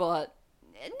 but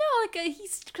no, like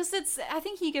he's because I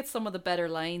think he gets some of the better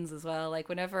lines as well. Like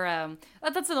whenever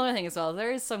that's another thing as well.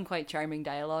 There is some quite charming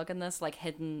dialogue in this, like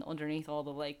hidden underneath all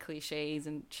the like cliches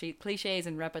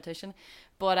and repetition,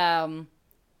 but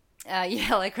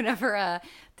like whenever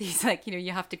he's like,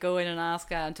 you have to go in and ask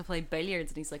to play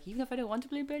billiards, and he's like, even if I don't want to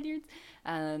play billiards,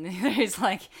 and he's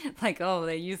like oh,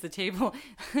 they use the table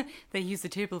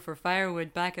for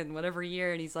firewood back in whatever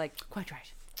year, and he's like, quite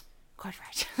right.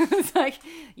 It's like,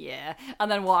 yeah,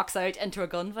 and then walks out into a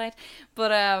gunfight.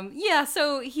 But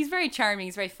so he's very charming,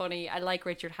 he's very funny. I like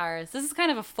Richard Harris. This is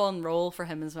kind of a fun role for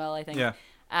him as well, I think. Yeah.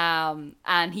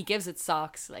 And he gives it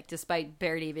socks, like despite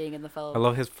barely being in the film. I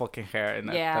love his fucking hair in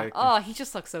it. Yeah. Like, he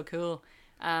just looks so cool.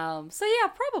 So yeah,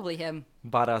 probably him.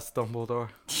 Badass Dumbledore.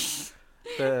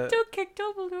 Don't kick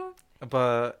Dumbledore.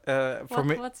 But for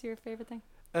me, what's your favorite thing?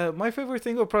 My favorite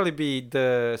thing would probably be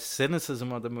the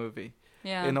cynicism of the movie.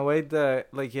 Yeah. In a way that,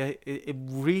 like, it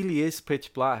really is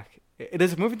pitch black. It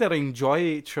is a movie that I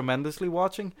enjoy tremendously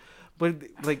watching, but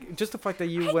like just the fact that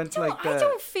you went like that. I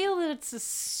don't feel that it's as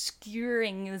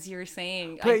skewering as you're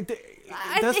saying. But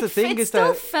that's the thing, it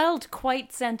still felt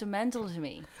quite sentimental to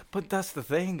me. But that's the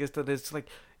thing, is that it's like,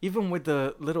 even with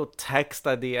the little text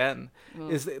at the end,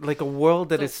 is like a world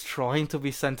that is trying to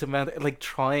be sentimental, like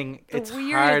trying its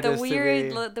hardest to be.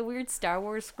 The weird Star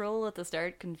Wars scroll at the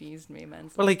start confused me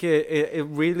immensely. Well, like it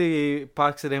really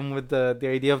packs it in with the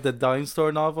idea of the dime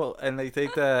store novel, and I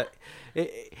think that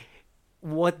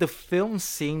what the film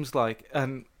seems like,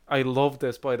 and I love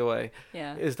this, by the way,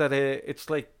 is that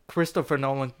it's like Christopher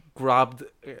Nolan grabbed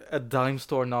a dime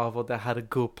store novel that had a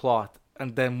good plot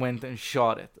and then went and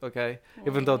shot it, okay?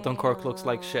 Even though Dunkirk looks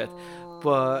like shit.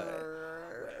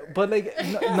 But But like,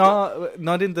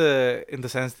 not in the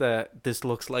sense that this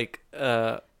looks like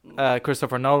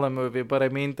Christopher Nolan movie, but I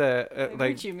mean that I know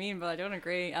what you mean, but I don't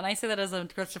agree. And I say that as a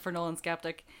Christopher Nolan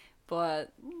skeptic,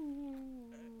 but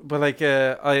like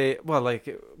we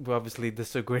obviously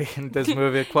disagree in this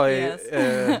movie quite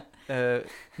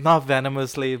not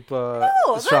venomously but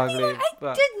strongly.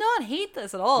 I did not hate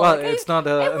this at all. Well, it's not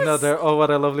another oh what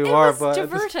a lovely war, it was but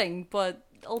diverting, but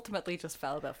ultimately just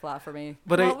fell a bit flat for me.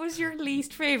 But what was your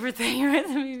least favorite thing about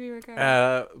the movie,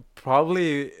 Ricardo?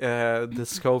 Probably the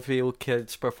Schofield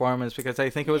kid's performance, because I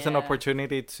think it was an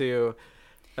opportunity to.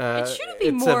 It should have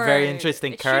been it's more. A very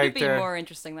interesting character. It should have been more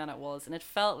interesting than it was, and it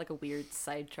felt like a weird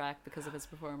sidetrack because of his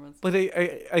performance. But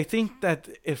I think that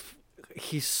if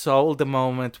he sold the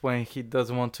moment when he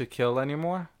doesn't want to kill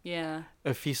anymore. Yeah.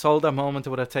 If he sold that moment, it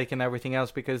would have taken everything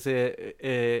else, because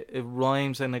it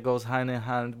rhymes and it goes hand in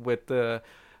hand with the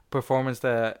performance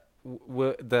that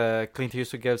the Clint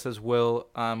Eastwood gives as Will,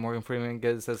 Morgan Freeman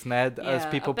gives as Ned, as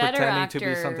people pretending to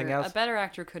be something else. A better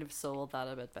actor could have sold that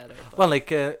a bit better. But. Well,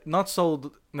 like not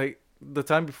sold like the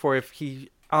time before. If he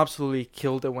absolutely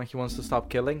killed it when he wants to stop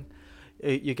killing,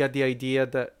 you get the idea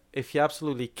that if he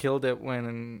absolutely killed it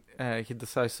when he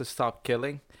decides to stop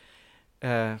killing,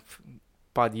 bad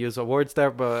use of words there,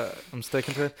 but I'm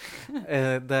sticking to it,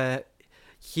 that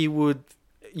you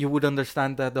would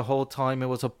understand that the whole time it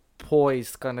was a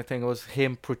poised kind of thing. It was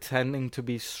him pretending to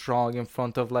be strong in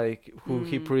front of like who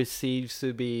he perceives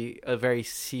to be a very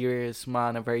serious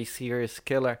man, a very serious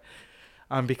killer.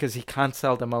 And because he can't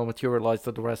sell the moment, you realize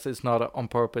that the rest is not on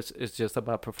purpose. It's just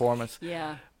about performance.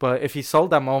 Yeah. But if he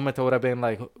sold that moment, it would have been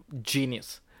like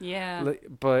genius. Yeah.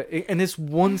 But in this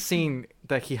one scene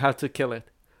that he had to kill it,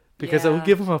 because I would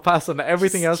give him a pass on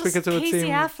everything else, because it would seem. Casey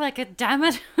Affleck, damn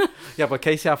it. Yeah, but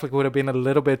Casey Affleck would have been a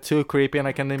little bit too creepy, and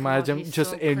I can imagine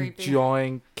just so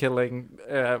enjoying killing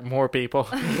more people.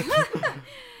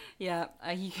 Yeah.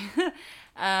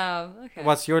 Okay.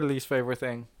 What's your least favorite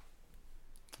thing?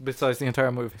 Besides the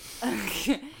entire movie.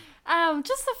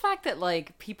 Just the fact that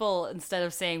like people, instead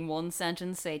of saying one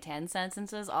sentence, say 10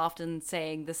 sentences, often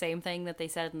saying the same thing that they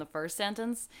said in the first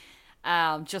sentence,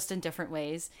 just in different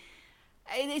ways.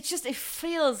 It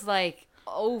feels like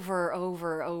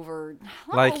over.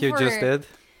 Like you just did?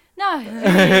 No,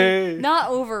 not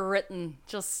overwritten.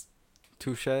 Just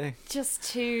touche. Just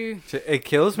too. It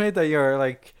kills me that you're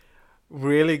like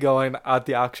really going at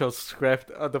the actual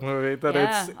script of the movie, that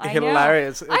it's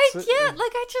hilarious.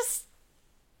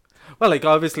 Well, like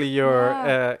obviously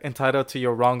you're entitled to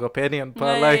your wrong opinion,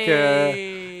 but but I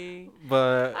mean,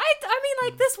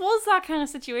 like this was that kind of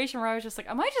situation where I was just like,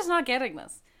 am I just not getting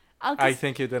this? I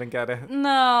think you didn't get it.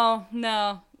 No,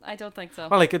 I don't think so.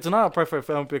 Well, like it's not a perfect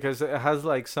film because it has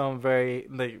like some very,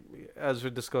 like as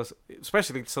we discussed,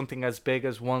 especially something as big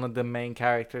as one of the main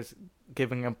characters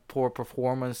giving a poor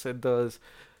performance. It does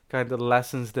kind of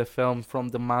lessens the film from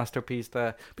the masterpiece,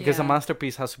 because a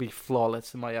masterpiece has to be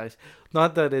flawless in my eyes.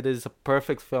 Not that it is a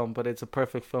perfect film, but it's a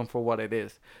perfect film for what it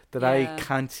is. I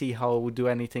can't see how it would do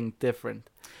anything different.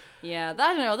 Yeah,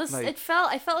 I don't know. I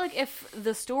felt like if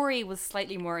the story was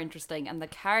slightly more interesting and the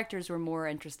characters were more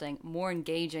interesting, more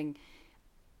engaging,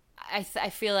 I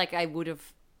feel like I would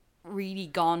have really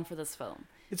gone for this film.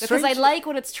 Because I like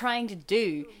what it's trying to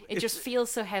do. It just feels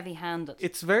so heavy-handed.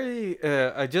 It's very...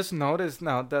 I just noticed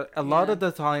now that a lot of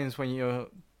the times when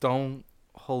you don't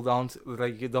hold on to...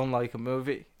 Like, you don't like a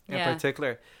movie in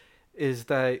particular, is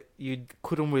that you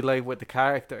couldn't relate with the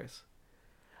characters.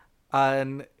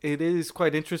 And it is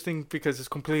quite interesting because it's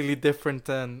completely different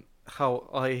than how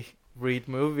I read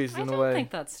movies in a way. I don't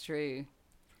think that's true.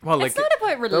 Well, it's not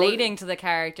about relating to the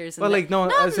characters. Not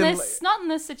in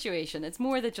this situation. It's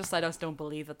more that just I just don't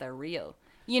believe that they're real.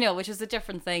 Which is a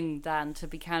different thing than to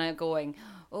be kind of going,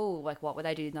 oh, like what would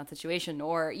I do in that situation?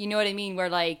 Or you know what I mean? Where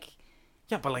like.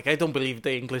 Yeah, but like I don't believe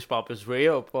the English Bob is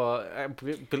real, but I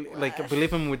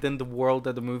believe him within the world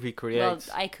that the movie creates.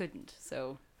 Well, I couldn't,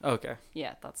 so. Okay.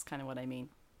 Yeah, that's kind of what I mean.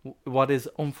 What is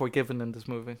Unforgiven in this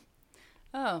movie?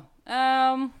 Oh,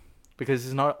 because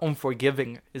it's not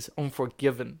unforgiving, it's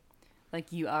unforgiven.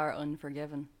 Like you are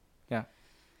unforgiven. Yeah.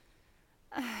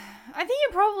 I think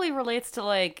it probably relates to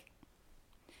like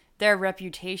their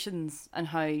reputations and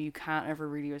how you can't ever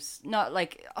really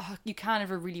you can't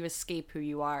ever really escape who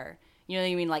you are. You know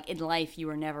what I mean? Like in life, you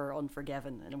were never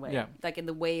unforgiven in a way. Yeah. Like in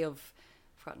the way of,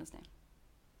 I've forgotten his name.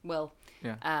 Will.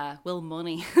 Yeah. Will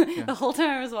Money. The whole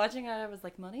time I was watching it, I was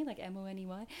like, Money? Like Money?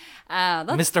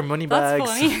 Mr. Moneybags.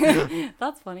 That's funny.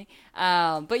 That's funny.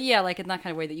 But yeah, like in that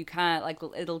kind of way that you can't, like,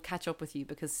 it'll catch up with you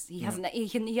because he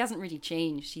hasn't really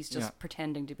changed. He's just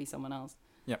pretending to be someone else.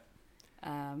 Yeah.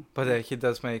 But he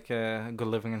does make a good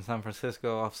living in San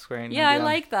Francisco off screen. Yeah, I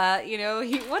like that. You know,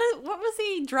 what was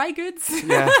he? Dry goods.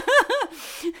 Yeah.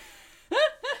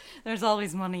 There's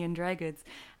always money in dry goods.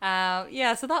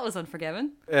 Yeah, so that was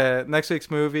Unforgiven. Next week's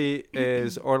movie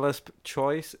is Orla's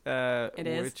choice. It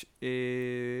is. Which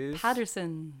is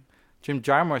Patterson. Jim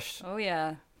Jarmusch. Oh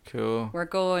yeah. Cool. We're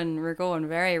going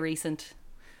very recent.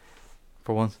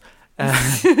 For once.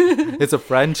 It's a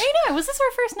French. Hey, no, was this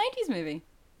our first 90s movie?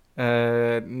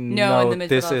 No, in the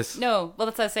this is... No, well,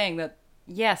 that's what I was saying, that,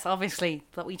 yes, obviously,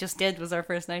 what we just did was our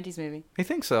first 90s movie. I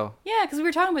think so. Yeah, because we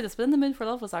were talking about this, but In the Mood for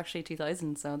Love was actually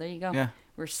 2000, so there you go. Yeah.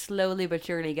 We're slowly but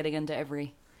surely getting into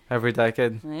every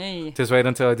decade. Hey. Just wait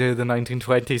until I do the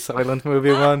 1920 silent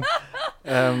movie one.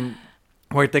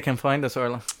 Where they can find us,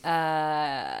 Orla?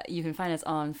 You can find us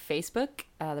on Facebook,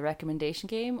 The Recommendation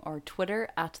Game, or Twitter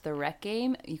The Rec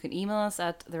Game. You can email us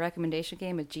at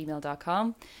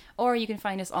therecommendationgame@gmail.com, or you can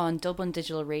find us on Dublin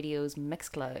Digital Radio's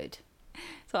Mixcloud.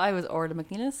 So I was Orla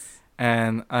McNeilis.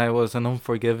 And I was an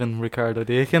unforgiven Ricardo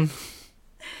Deakin.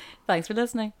 Thanks for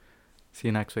listening. See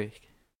you next week.